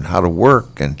live and how to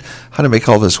work and how to make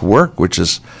all this work, which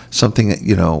is something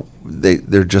that,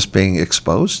 they're just being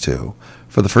exposed to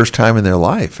for the first time in their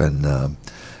life. And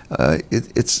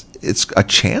it's a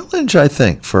challenge, I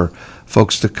think, for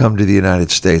folks to come to the United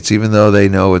States, even though they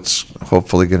know it's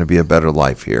hopefully going to be a better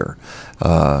life here.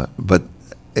 But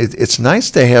it's nice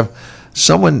to have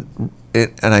someone,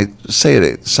 and I say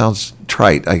it sounds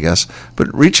trite, I guess,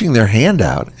 but reaching their hand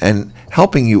out and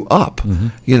helping you up,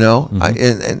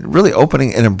 and really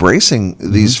opening and embracing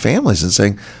these families and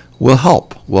saying, we'll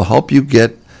help you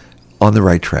get on the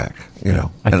right track,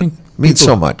 I think it means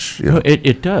so much.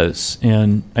 It does.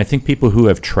 And I think people who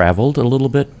have traveled a little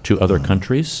bit to other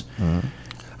countries,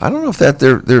 I don't know if that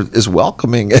they're as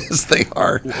welcoming as they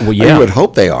are. Well, yeah. I would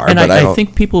hope they are. And but I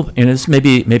think people, and it's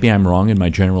maybe I'm wrong in my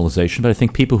generalization, but I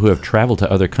think people who have traveled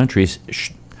to other countries,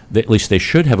 at least they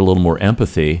should have a little more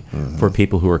empathy for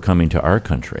people who are coming to our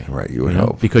country. Right, you would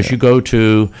hope. Because you go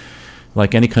to,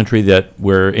 like any country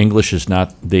where English is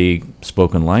not the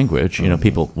spoken language,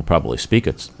 people will probably speak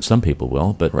it. Some people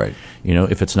will, but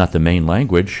if it's not the main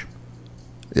language,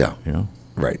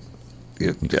 right.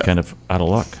 You're kind of out of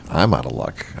luck. I'm out of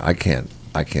luck. I can't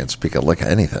speak a lick of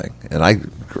anything. And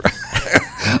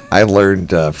I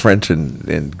learned French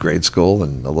in grade school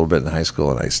and a little bit in high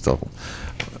school, and I still,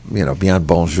 beyond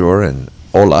bonjour and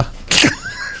hola.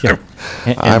 Yeah.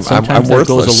 And sometimes I'm that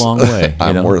worthless. goes a long way.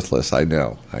 I'm worthless. I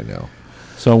know.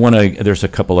 So there's a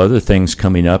couple other things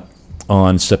coming up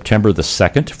on September the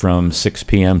 2nd from 6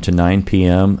 p.m. to 9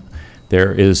 p.m.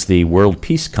 There is the World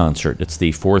Peace Concert. It's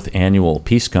the 4th annual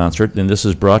Peace Concert, and this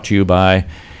is brought to you by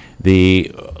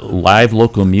the Live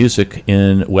Local Music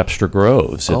in Webster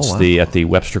Groves. It's at the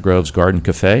Webster Groves Garden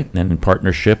Cafe, and in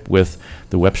partnership with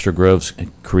the Webster Groves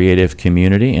creative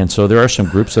community. And so there are some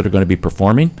groups that are going to be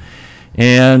performing,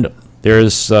 and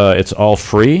it's all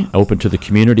free, open to the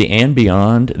community and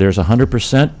beyond. There's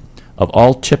 100% of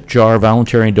all tip jar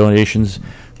volunteering donations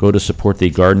go to support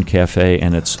the Garden Cafe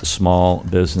and its small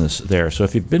business there. So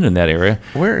if you've been in that area...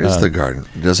 Where is the garden?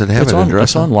 Does it have an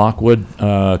address? It's on Lockwood,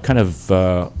 kind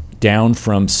of down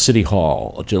from City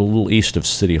Hall, a little east of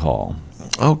City Hall.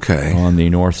 Okay. On the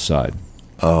north side.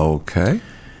 Okay.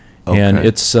 And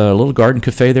it's a little garden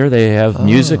cafe there. They have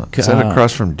music. Is that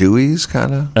across from Dewey's,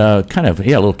 kind of? A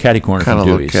little catty corner from Dewey's. Kind of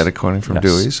a little catty corner from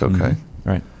Dewey's, okay. Mm-hmm.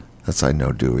 Right. I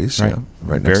know Dewey's, right. yeah.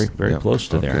 Right very, next, very close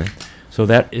to there. Okay. So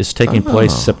that is taking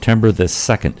place September the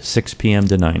 2nd, 6 p.m.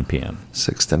 to 9 p.m.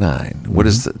 6 to 9. Mm-hmm. What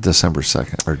is December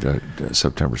 2nd or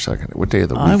September 2nd? What day of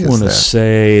the week is that? I want to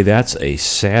say that's a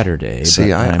Saturday.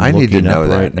 See, I need to know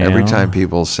that. Every time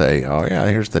people say, oh, yeah,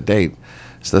 here's the date.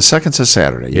 So the 2nd's a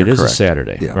Saturday. You're correct. A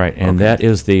Saturday, right. And that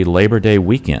is the Labor Day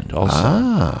weekend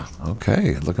also.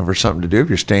 Okay. Looking for something to do if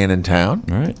you're staying in town.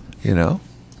 Right.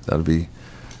 That'll be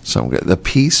something good. The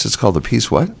Peace, it's called the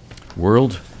Peace what?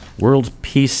 World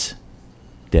Peace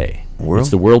Day. It's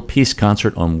the World Peace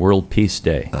Concert on World Peace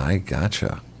Day. I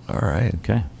gotcha. All right.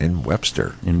 Okay. In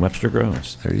Webster. In Webster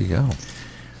Groves. There you go.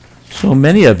 So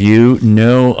many of you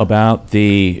know about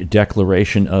the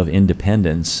Declaration of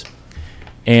Independence,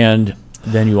 and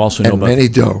then you also know about... many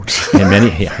don't.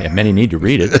 and many need to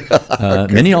read it. Okay.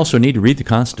 Many also need to read the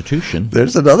Constitution.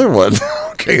 There's another one.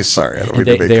 Okay, sorry. I don't mean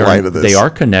to make light of this. They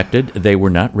are connected. They were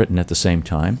not written at the same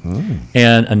time.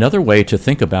 And another way to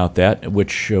think about that,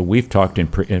 which we've talked in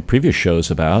previous shows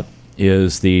about,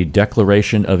 is the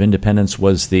Declaration of Independence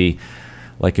was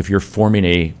like if you're forming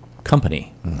a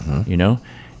company,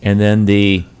 and then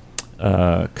the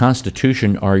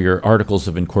Constitution are your Articles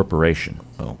of Incorporation.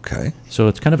 Okay. So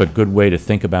it's kind of a good way to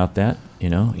think about that.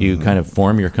 You kind of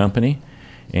form your company,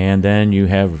 and then you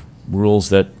have rules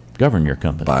that govern your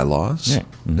company. Bylaws? Yeah.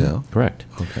 Yeah. Correct.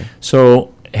 Okay.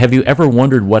 So have you ever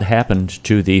wondered what happened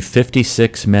to the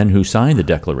 56 men who signed the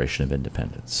Declaration of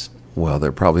Independence? Well,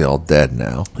 they're probably all dead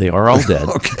now. They are all dead.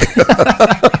 Okay.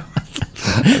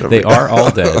 They are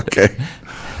all dead. Okay.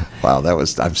 Wow,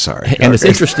 I'm sorry. And it's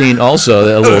interesting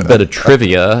also, a little bit of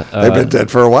trivia. They've been dead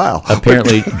for a while.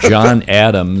 Apparently, John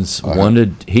Adams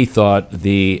he thought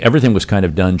everything was kind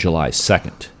of done July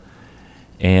 2nd.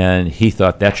 And he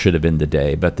thought that should have been the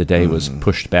day, but the day was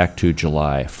pushed back to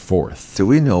July 4th. Do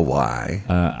we know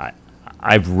why?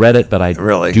 I've read it, but I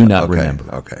do not remember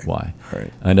why.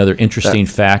 Right. Another interesting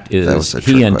fact is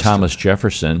he and Thomas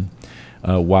Jefferson,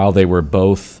 while they were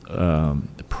both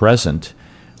present,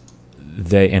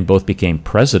 and both became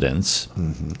presidents,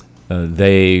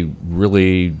 they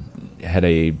really had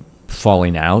a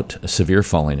severe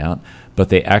falling out, but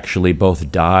they actually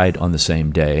both died on the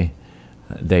same day.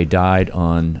 They died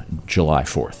on July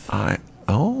 4th.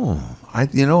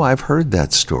 I've heard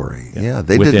that story. Yeah,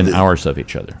 they within hours of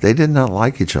each other. They did not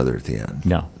like each other at the end.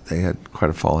 No. They had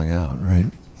quite a falling out, right?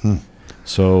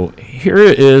 So here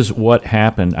is what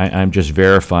happened. I'm just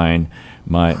verifying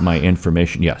my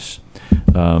information. Yes.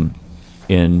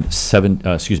 In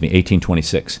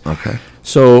 1826. Okay.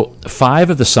 So 5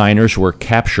 of the signers were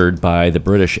captured by the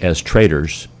British as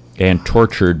traitors and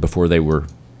tortured before they were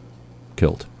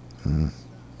killed.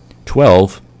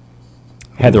 12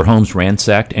 had their homes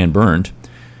ransacked and burned.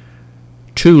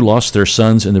 2 lost their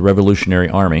sons in the Revolutionary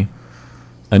Army.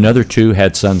 Another 2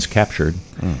 had sons captured.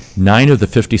 9 of the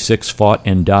 56 fought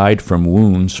and died from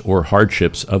wounds or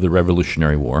hardships of the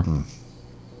Revolutionary War.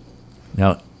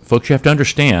 Now, folks, you have to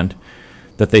understand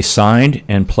that they signed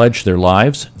and pledged their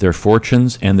lives, their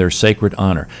fortunes, and their sacred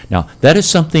honor. Now, that is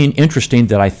something interesting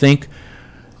that I think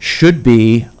should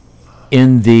be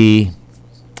in the,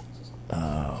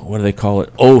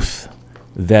 oath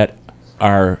that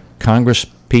our Congress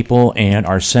people and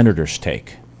our senators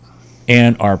take,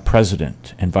 and our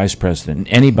president and vice president, and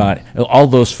anybody, all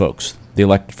those folks, the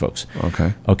elected folks.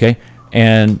 Okay?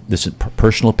 And this is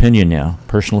personal opinion now.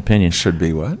 Personal opinion. Should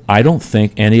be what? I don't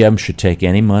think any of them should take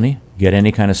any money, get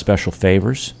any kind of special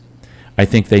favors. I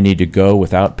think they need to go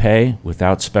without pay,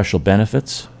 without special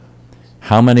benefits.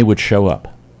 How many would show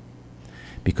up?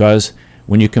 Because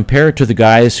when you compare it to the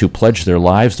guys who pledged their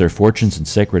lives, their fortunes, and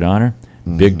sacred honor,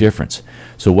 big difference.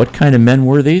 So what kind of men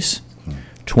were these?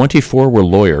 24 were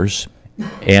lawyers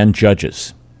and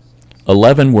judges.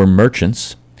 11 were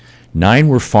merchants. 9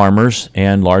 were farmers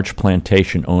and large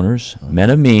plantation owners, men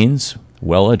of means,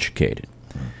 well educated.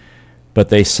 But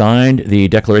they signed the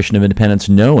Declaration of Independence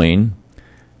knowing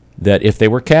that if they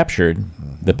were captured,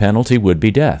 the penalty would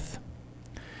be death.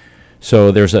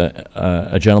 So there's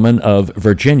a gentleman of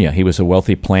Virginia. He was a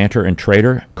wealthy planter and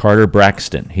trader, Carter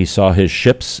Braxton. He saw his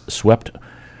ships swept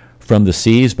from the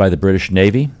seas by the British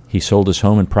Navy. He sold his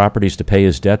home and properties to pay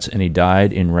his debts, and he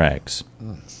died in rags.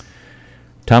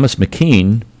 Thomas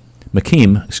McKean,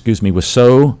 was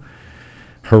so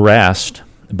harassed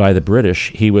by the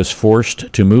British, he was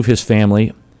forced to move his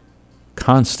family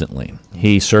constantly.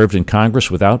 He served in Congress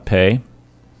without pay.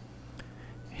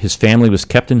 His family was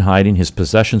kept in hiding. His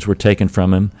possessions were taken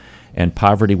from him, and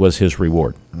poverty was his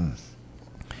reward.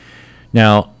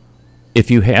 Now, if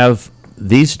you have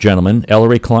these gentlemen,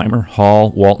 Ellery, Clymer,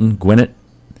 Hall, Walton, Gwinnett,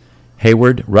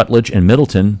 Hayward, Rutledge, and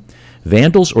Middleton,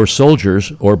 vandals or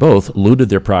soldiers, or both, looted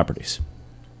their properties.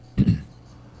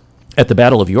 At the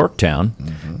Battle of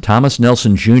Yorktown, Thomas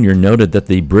Nelson Jr. noted that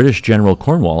the British General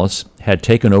Cornwallis had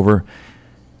taken over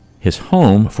his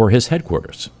home for his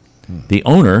headquarters. The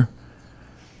owner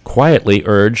quietly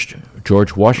urged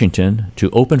George Washington to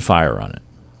open fire on it.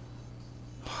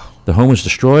 The home was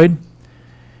destroyed,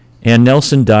 and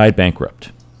Nelson died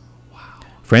bankrupt.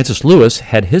 Francis Lewis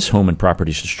had his home and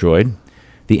properties destroyed.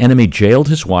 The enemy jailed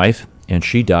his wife, and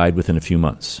she died within a few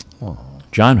months.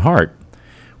 John Hart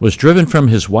was driven from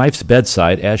his wife's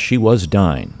bedside as she was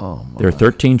dying. Their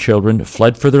 13 children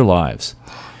fled for their lives.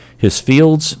 His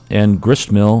fields and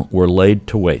grist mill were laid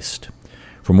to waste.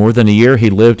 For more than a year, he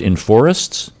lived in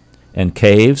forests and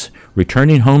caves,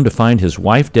 returning home to find his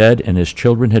wife dead and his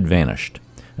children had vanished.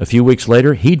 A few weeks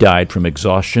later, he died from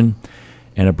exhaustion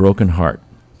and a broken heart.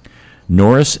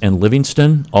 Norris and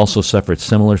Livingston also suffered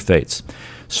similar fates.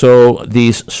 So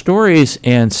these stories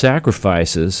and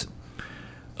sacrifices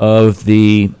of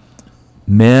the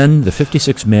men, the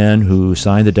 56 men who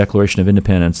signed the Declaration of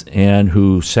Independence and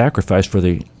who sacrificed for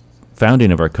the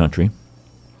founding of our country,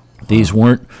 These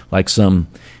weren't like some,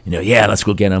 yeah, let's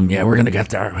go get them. Yeah, we're going to get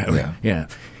there. Yeah.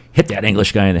 Hit that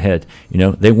English guy in the head.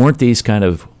 They weren't these kind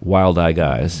of wild-eye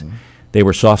guys. Mm-hmm. They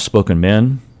were soft-spoken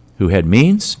men who had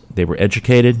means. They were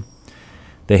educated.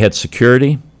 They had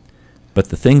security. But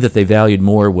the thing that they valued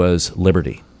more was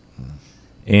liberty. Mm-hmm.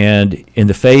 And in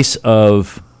the face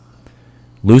of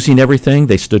losing everything,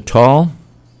 they stood tall.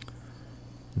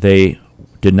 They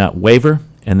did not waver.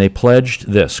 And they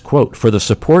pledged this, quote, "For the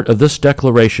support of this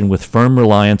declaration with firm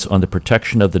reliance on the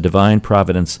protection of the divine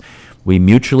providence, we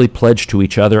mutually pledge to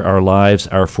each other our lives,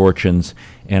 our fortunes,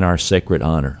 and our sacred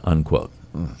honor," unquote.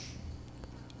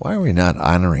 Why are we not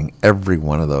honoring every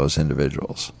one of those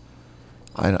individuals?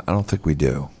 I don't think we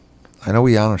do. I know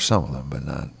we honor some of them, but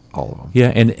not all of them. Yeah,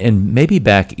 and maybe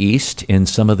back east in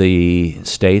some of the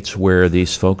states where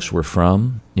these folks were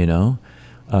from,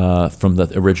 from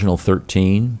the original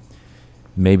 13,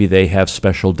 maybe they have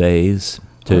special days.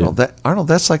 Arnold,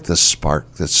 that's like the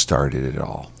spark that started it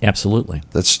all. Absolutely.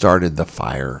 That started the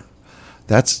fire.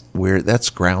 That's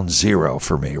ground zero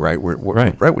for me, right?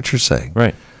 Right. Right, what you're saying.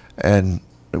 Right. And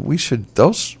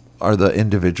those are the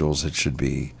individuals that should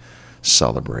be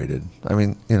celebrated. I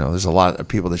mean, there's a lot of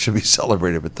people that should be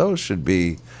celebrated, but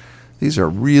these are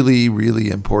really, really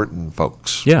important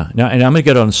folks. Yeah. Now, and I'm going to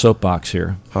get on a soapbox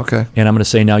here. Okay. And I'm going to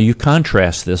say, now you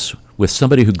contrast this with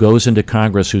somebody who goes into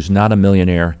Congress who's not a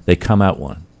millionaire. They come out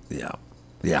one. Yeah.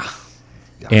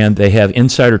 And they have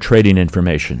insider trading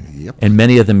information. Yep. And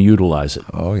many of them utilize it.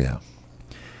 Oh, yeah.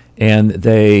 And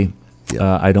they,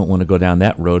 I don't want to go down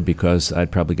that road because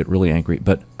I'd probably get really angry,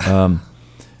 but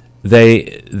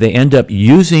they end up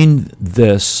using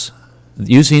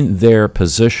their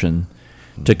position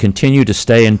to continue to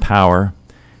stay in power,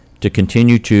 to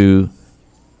continue to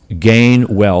gain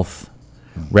wealth,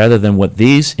 rather than what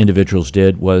these individuals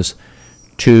did was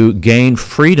to gain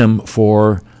freedom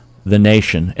for the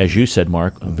nation. As you said,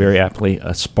 Mark, very aptly,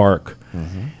 a spark.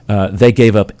 Mm-hmm. They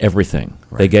gave up everything.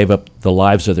 Right. They gave up the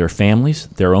lives of their families,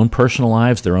 their own personal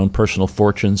lives, their own personal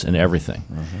fortunes, and everything.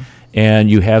 Mm-hmm. And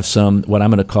you have some, what I'm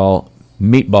going to call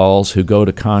meatballs, who go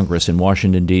to Congress in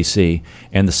Washington, D.C.,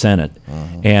 and the Senate,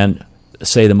 and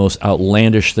say the most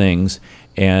outlandish things.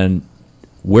 And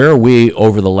where are we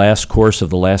over the last course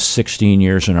of the last 16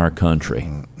 years in our country?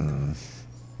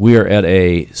 We are at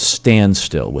a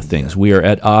standstill with things. We are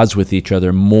at odds with each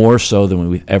other more so than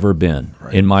we've ever been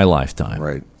in my lifetime.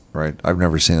 Right. I've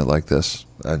never seen it like this.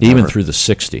 Even through the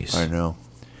 60s. I know.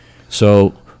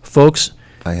 So, folks.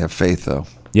 I have faith, though.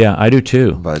 Yeah, I do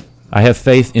too. But I have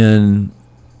faith in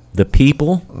the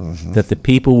people, that the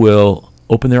people will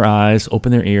open their eyes,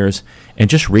 open their ears, and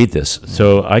just read this.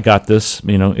 So I got this,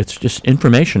 it's just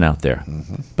information out there.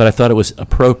 But I thought it was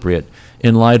appropriate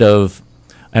in light of,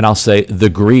 and I'll say, the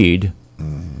greed,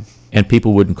 and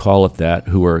people wouldn't call it that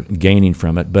who are gaining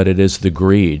from it, but it is the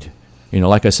greed.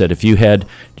 Like I said, if you had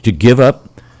to give up,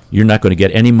 you're not going to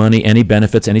get any money, any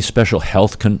benefits, any special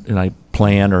health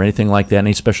plan or anything like that,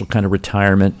 any special kind of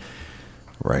retirement.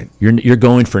 Right. You're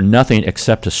going for nothing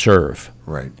except to serve.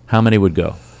 Right. How many would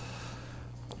go?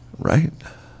 Right.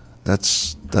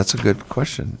 That's a good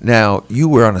question. Now, you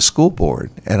were on a school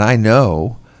board, and I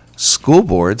know school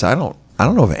boards, I don't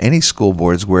know of any school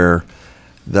boards where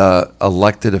the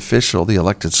elected official, the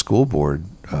elected school board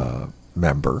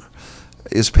member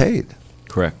is paid.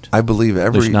 Correct. I believe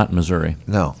There's not in Missouri.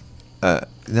 No.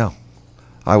 No.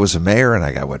 I was a mayor, and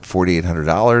I got,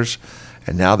 $4,800,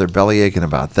 and now they're belly aching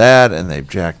about that, and they've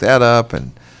jacked that up,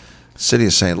 and city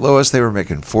of St. Louis, they were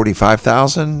making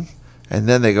 $45,000. And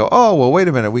then they go, oh, well, wait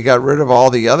a minute. We got rid of all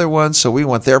the other ones, so we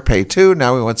want their pay too.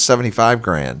 Now we want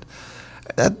 $75,000.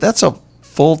 That's a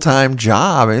full-time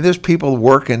job. I mean, there's people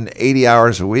working 80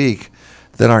 hours a week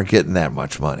that aren't getting that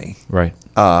much money. Right.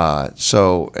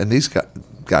 And these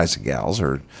guys and gals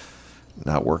are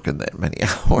not working that many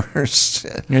hours.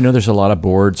 There's a lot of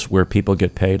boards where people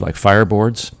get paid, like fire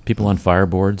boards. People on fire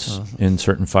boards in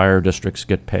certain fire districts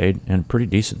get paid, and pretty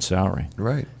decent salary.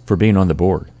 Right. For being on the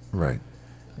board. Right.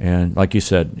 And like you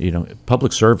said,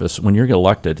 public service, when you're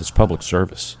elected, it's public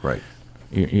service. Right.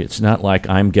 It's not like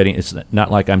it's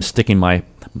not like I'm sticking my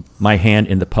hand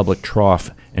in the public trough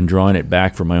and drawing it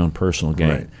back for my own personal gain.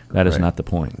 Right. That is not the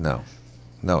point. No,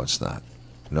 it's not.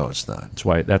 That's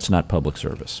why that's not public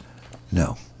service.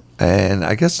 No. And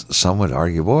I guess some would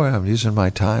argue, boy, I'm using my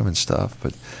time and stuff.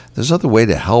 But there's other way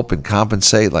to help and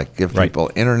compensate, like give people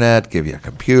internet, give you a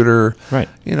computer,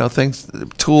 things,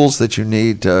 tools that you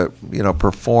need to,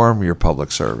 perform your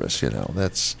public service.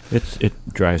 It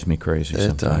drives me crazy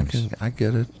sometimes. I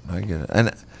get it.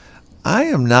 And I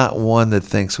am not one that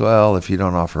thinks, well, if you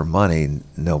don't offer money,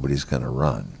 nobody's going to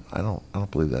run. I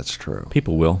don't believe that's true.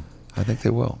 People will. I think they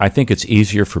will. I think it's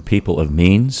easier for people of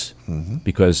means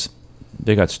because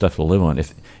they got stuff to live on.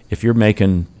 If you're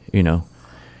making,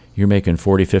 you're making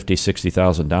 $40,000,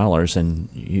 $50,000, $60,000, and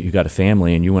you got a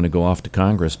family and you want to go off to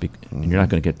Congress and you're not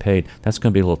going to get paid, that's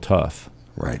going to be a little tough.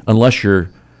 Right. Unless your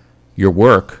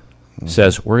work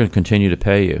says we're going to continue to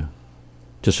pay you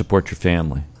to support your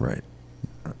family. Right.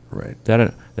 Right. That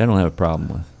I don't have a problem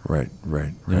with.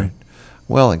 Right. Yeah.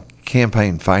 Well, and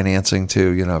campaign financing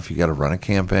too. If you got to run a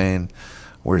campaign,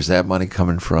 where's that money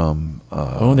coming from?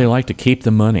 They like to keep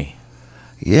the money.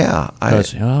 Yeah.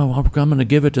 Because, I'm going to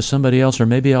give it to somebody else, or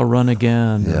maybe I'll run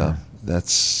again. Yeah.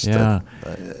 That's my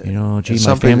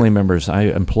something- family members, I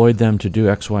employed them to do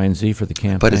X, Y, and Z for the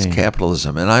campaign. But it's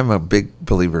capitalism, and I'm a big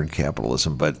believer in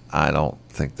capitalism. But I don't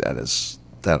think that is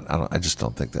that. I just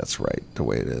don't think that's right the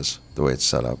way it is, the way it's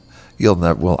set up. I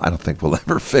don't think we'll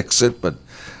ever fix it, but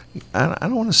I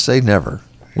don't want to say never.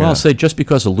 Well, I'll say just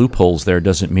because a loophole's there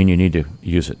doesn't mean you need to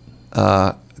use it.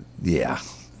 Yeah,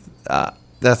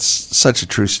 that's such a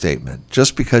true statement.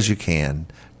 Just because you can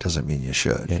doesn't mean you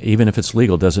should. Yeah, even if it's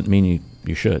legal doesn't mean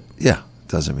you should. Yeah,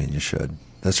 doesn't mean you should.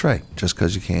 That's right. Just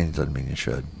because you can doesn't mean you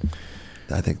should.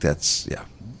 I think that's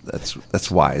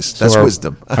wise. That's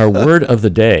wisdom. Our word of the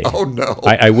day. Oh, no.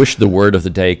 I wish the word of the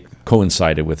day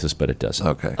coincided with this, but it doesn't.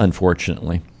 Okay.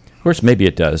 Unfortunately. Of course, maybe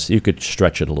it does. You could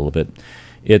stretch it a little bit.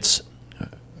 It's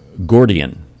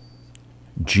Gordian.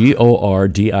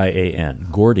 Gordian.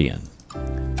 Gordian.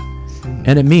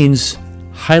 And it means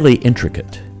highly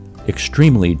intricate,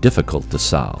 extremely difficult to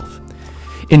solve.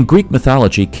 In Greek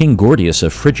mythology, King Gordius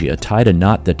of Phrygia tied a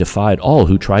knot that defied all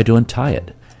who tried to untie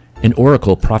it. An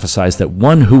oracle prophesied that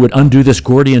one who would undo this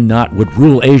Gordian knot would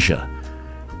rule Asia.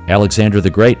 Alexander the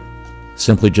Great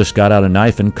simply just got out a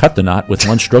knife and cut the knot with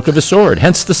one stroke of his sword,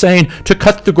 hence the saying, to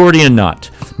cut the Gordian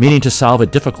knot, meaning to solve a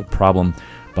difficult problem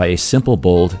by a simple,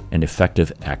 bold, and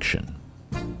effective action.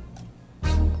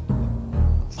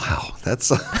 Wow, that's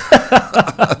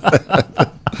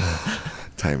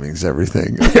timing's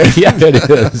everything. Yeah, it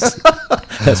is.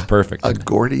 That's perfect. A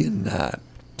Gordian knot.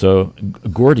 So,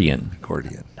 Gordian.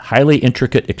 Gordian. Highly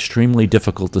intricate, extremely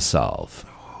difficult to solve.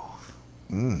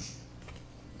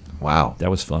 Wow, That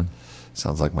was fun.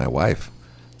 sounds like my wife.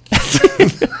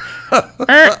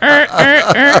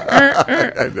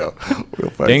 I know. We'll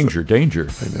find Danger.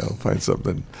 I know. Find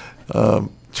something.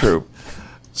 True.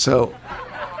 So,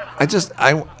 I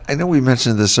know we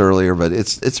mentioned this earlier, but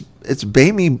it's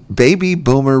baby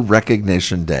boomer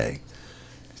recognition day.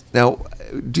 Now,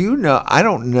 do you know? I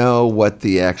don't know what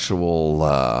the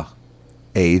actual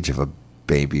age of a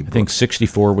baby I boomer think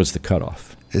 64 was the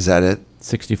cutoff. is. That it?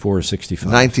 64 or 65.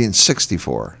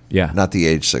 1964. Yeah. Not the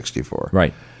age 64.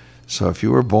 Right. So if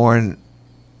you were born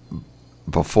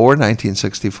before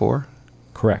 1964,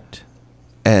 Correct.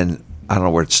 and I don't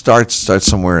know where it starts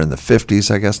somewhere in the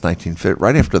 50s, I guess, 1950,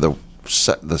 right after the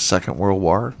Second World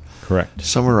War, Correct.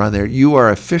 somewhere around there, you are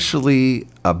officially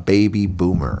a baby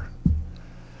boomer.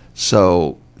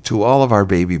 So to all of our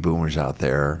baby boomers out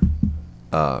there,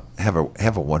 have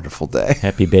a wonderful day.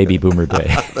 Happy Baby Boomer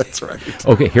Day. That's right.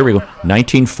 Okay, here we go.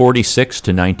 1946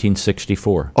 to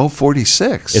 1964. Oh,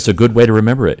 46. It's a good way to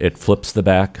remember it. It flips the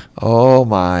back. Oh,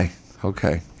 my.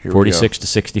 Okay. Here 46 to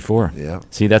 64. Yeah.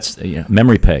 See, that's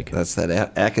memory peg. That's that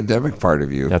academic part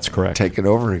of you. That's correct. Take it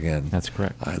over again. That's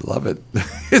correct. I love it.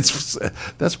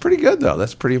 That's pretty good, though.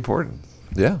 That's pretty important.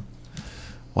 Yeah.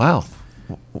 Wow.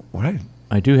 Right.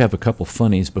 I do have a couple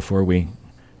funnies before we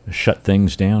shut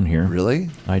things down here. Really?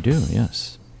 I do,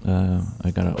 yes.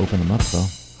 I got to open them up, though.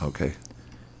 Okay.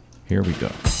 Here we go.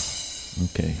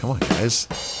 Okay. Come on, guys.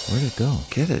 Where'd it go?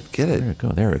 Get it. There we go.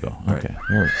 There we go. All Okay. right.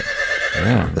 There we go.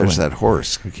 Yeah. There's boy. that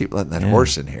horse. We keep letting that Yeah.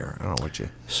 horse in here. I don't know what you.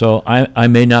 So I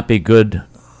may not be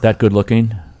that good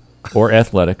looking, or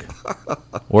athletic,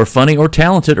 or funny, or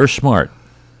talented, or smart.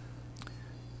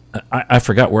 I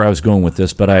forgot where I was going with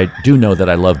this, but I do know that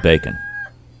I love bacon.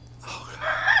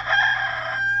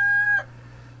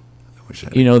 I wish I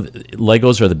You know,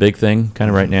 Legos are the big thing kind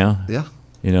of right now. Yeah.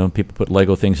 You know, people put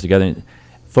Lego things together.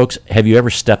 Folks, have you ever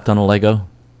stepped on a Lego?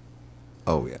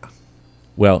 Oh, yeah.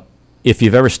 Well, if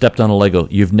you've ever stepped on a Lego,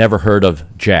 you've never heard of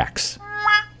jacks.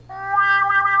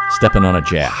 Stepping on a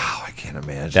jack. Oh, I can't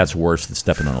imagine. That's worse than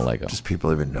stepping on a Lego. Just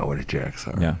people even know what a jacks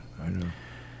are. Yeah. I know.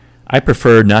 I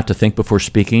prefer not to think before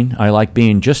speaking. I like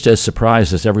being just as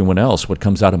surprised as everyone else what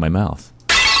comes out of my mouth.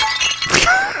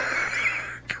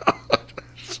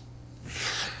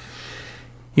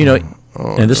 You know,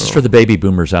 and this is for the baby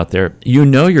boomers out there. You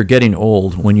know you're getting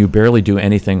old when you barely do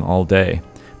anything all day,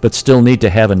 but still need to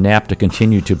have a nap to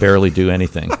continue to barely do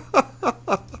anything.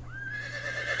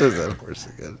 There's that horse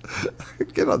again.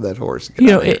 Get on that horse. Get You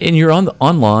know, on there. and you're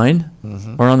online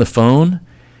or on the phone,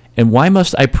 and why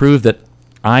must I prove that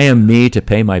I am me to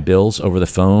pay my bills over the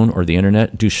phone or the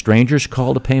internet? Do strangers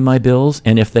call to pay my bills?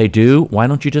 And if they do, why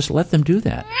don't you just let them do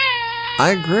that? I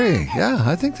agree. Yeah,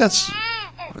 I think that's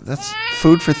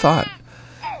food for thought.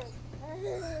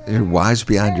 You're wise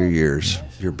beyond your years.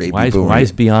 You're baby boomer.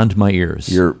 Wise beyond my ears.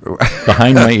 You're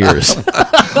behind my ears.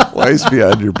 wise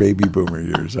beyond your baby boomer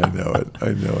years. I know it. I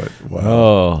know it.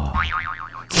 Wow. Oh.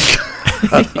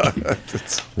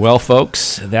 Well,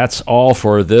 folks, that's all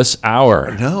for this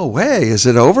hour. No way. Is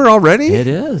it over already? It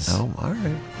is. Oh, all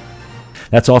right.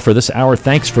 That's all for this hour.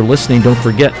 Thanks for listening. Don't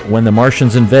forget, when the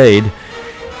Martians invade,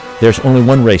 there's only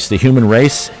one race, the human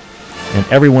race, and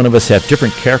every one of us have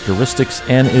different characteristics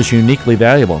and is uniquely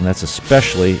valuable, and that's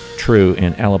especially true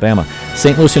in Alabama.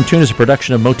 St. Louis in Tune is a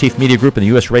production of Motif Media Group and the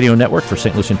U.S. Radio Network. For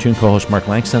St. Louis in Tune co-host Mark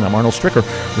Langston, I'm Arnold Stricker.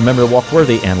 Remember to walk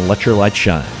worthy and let your light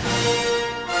shine.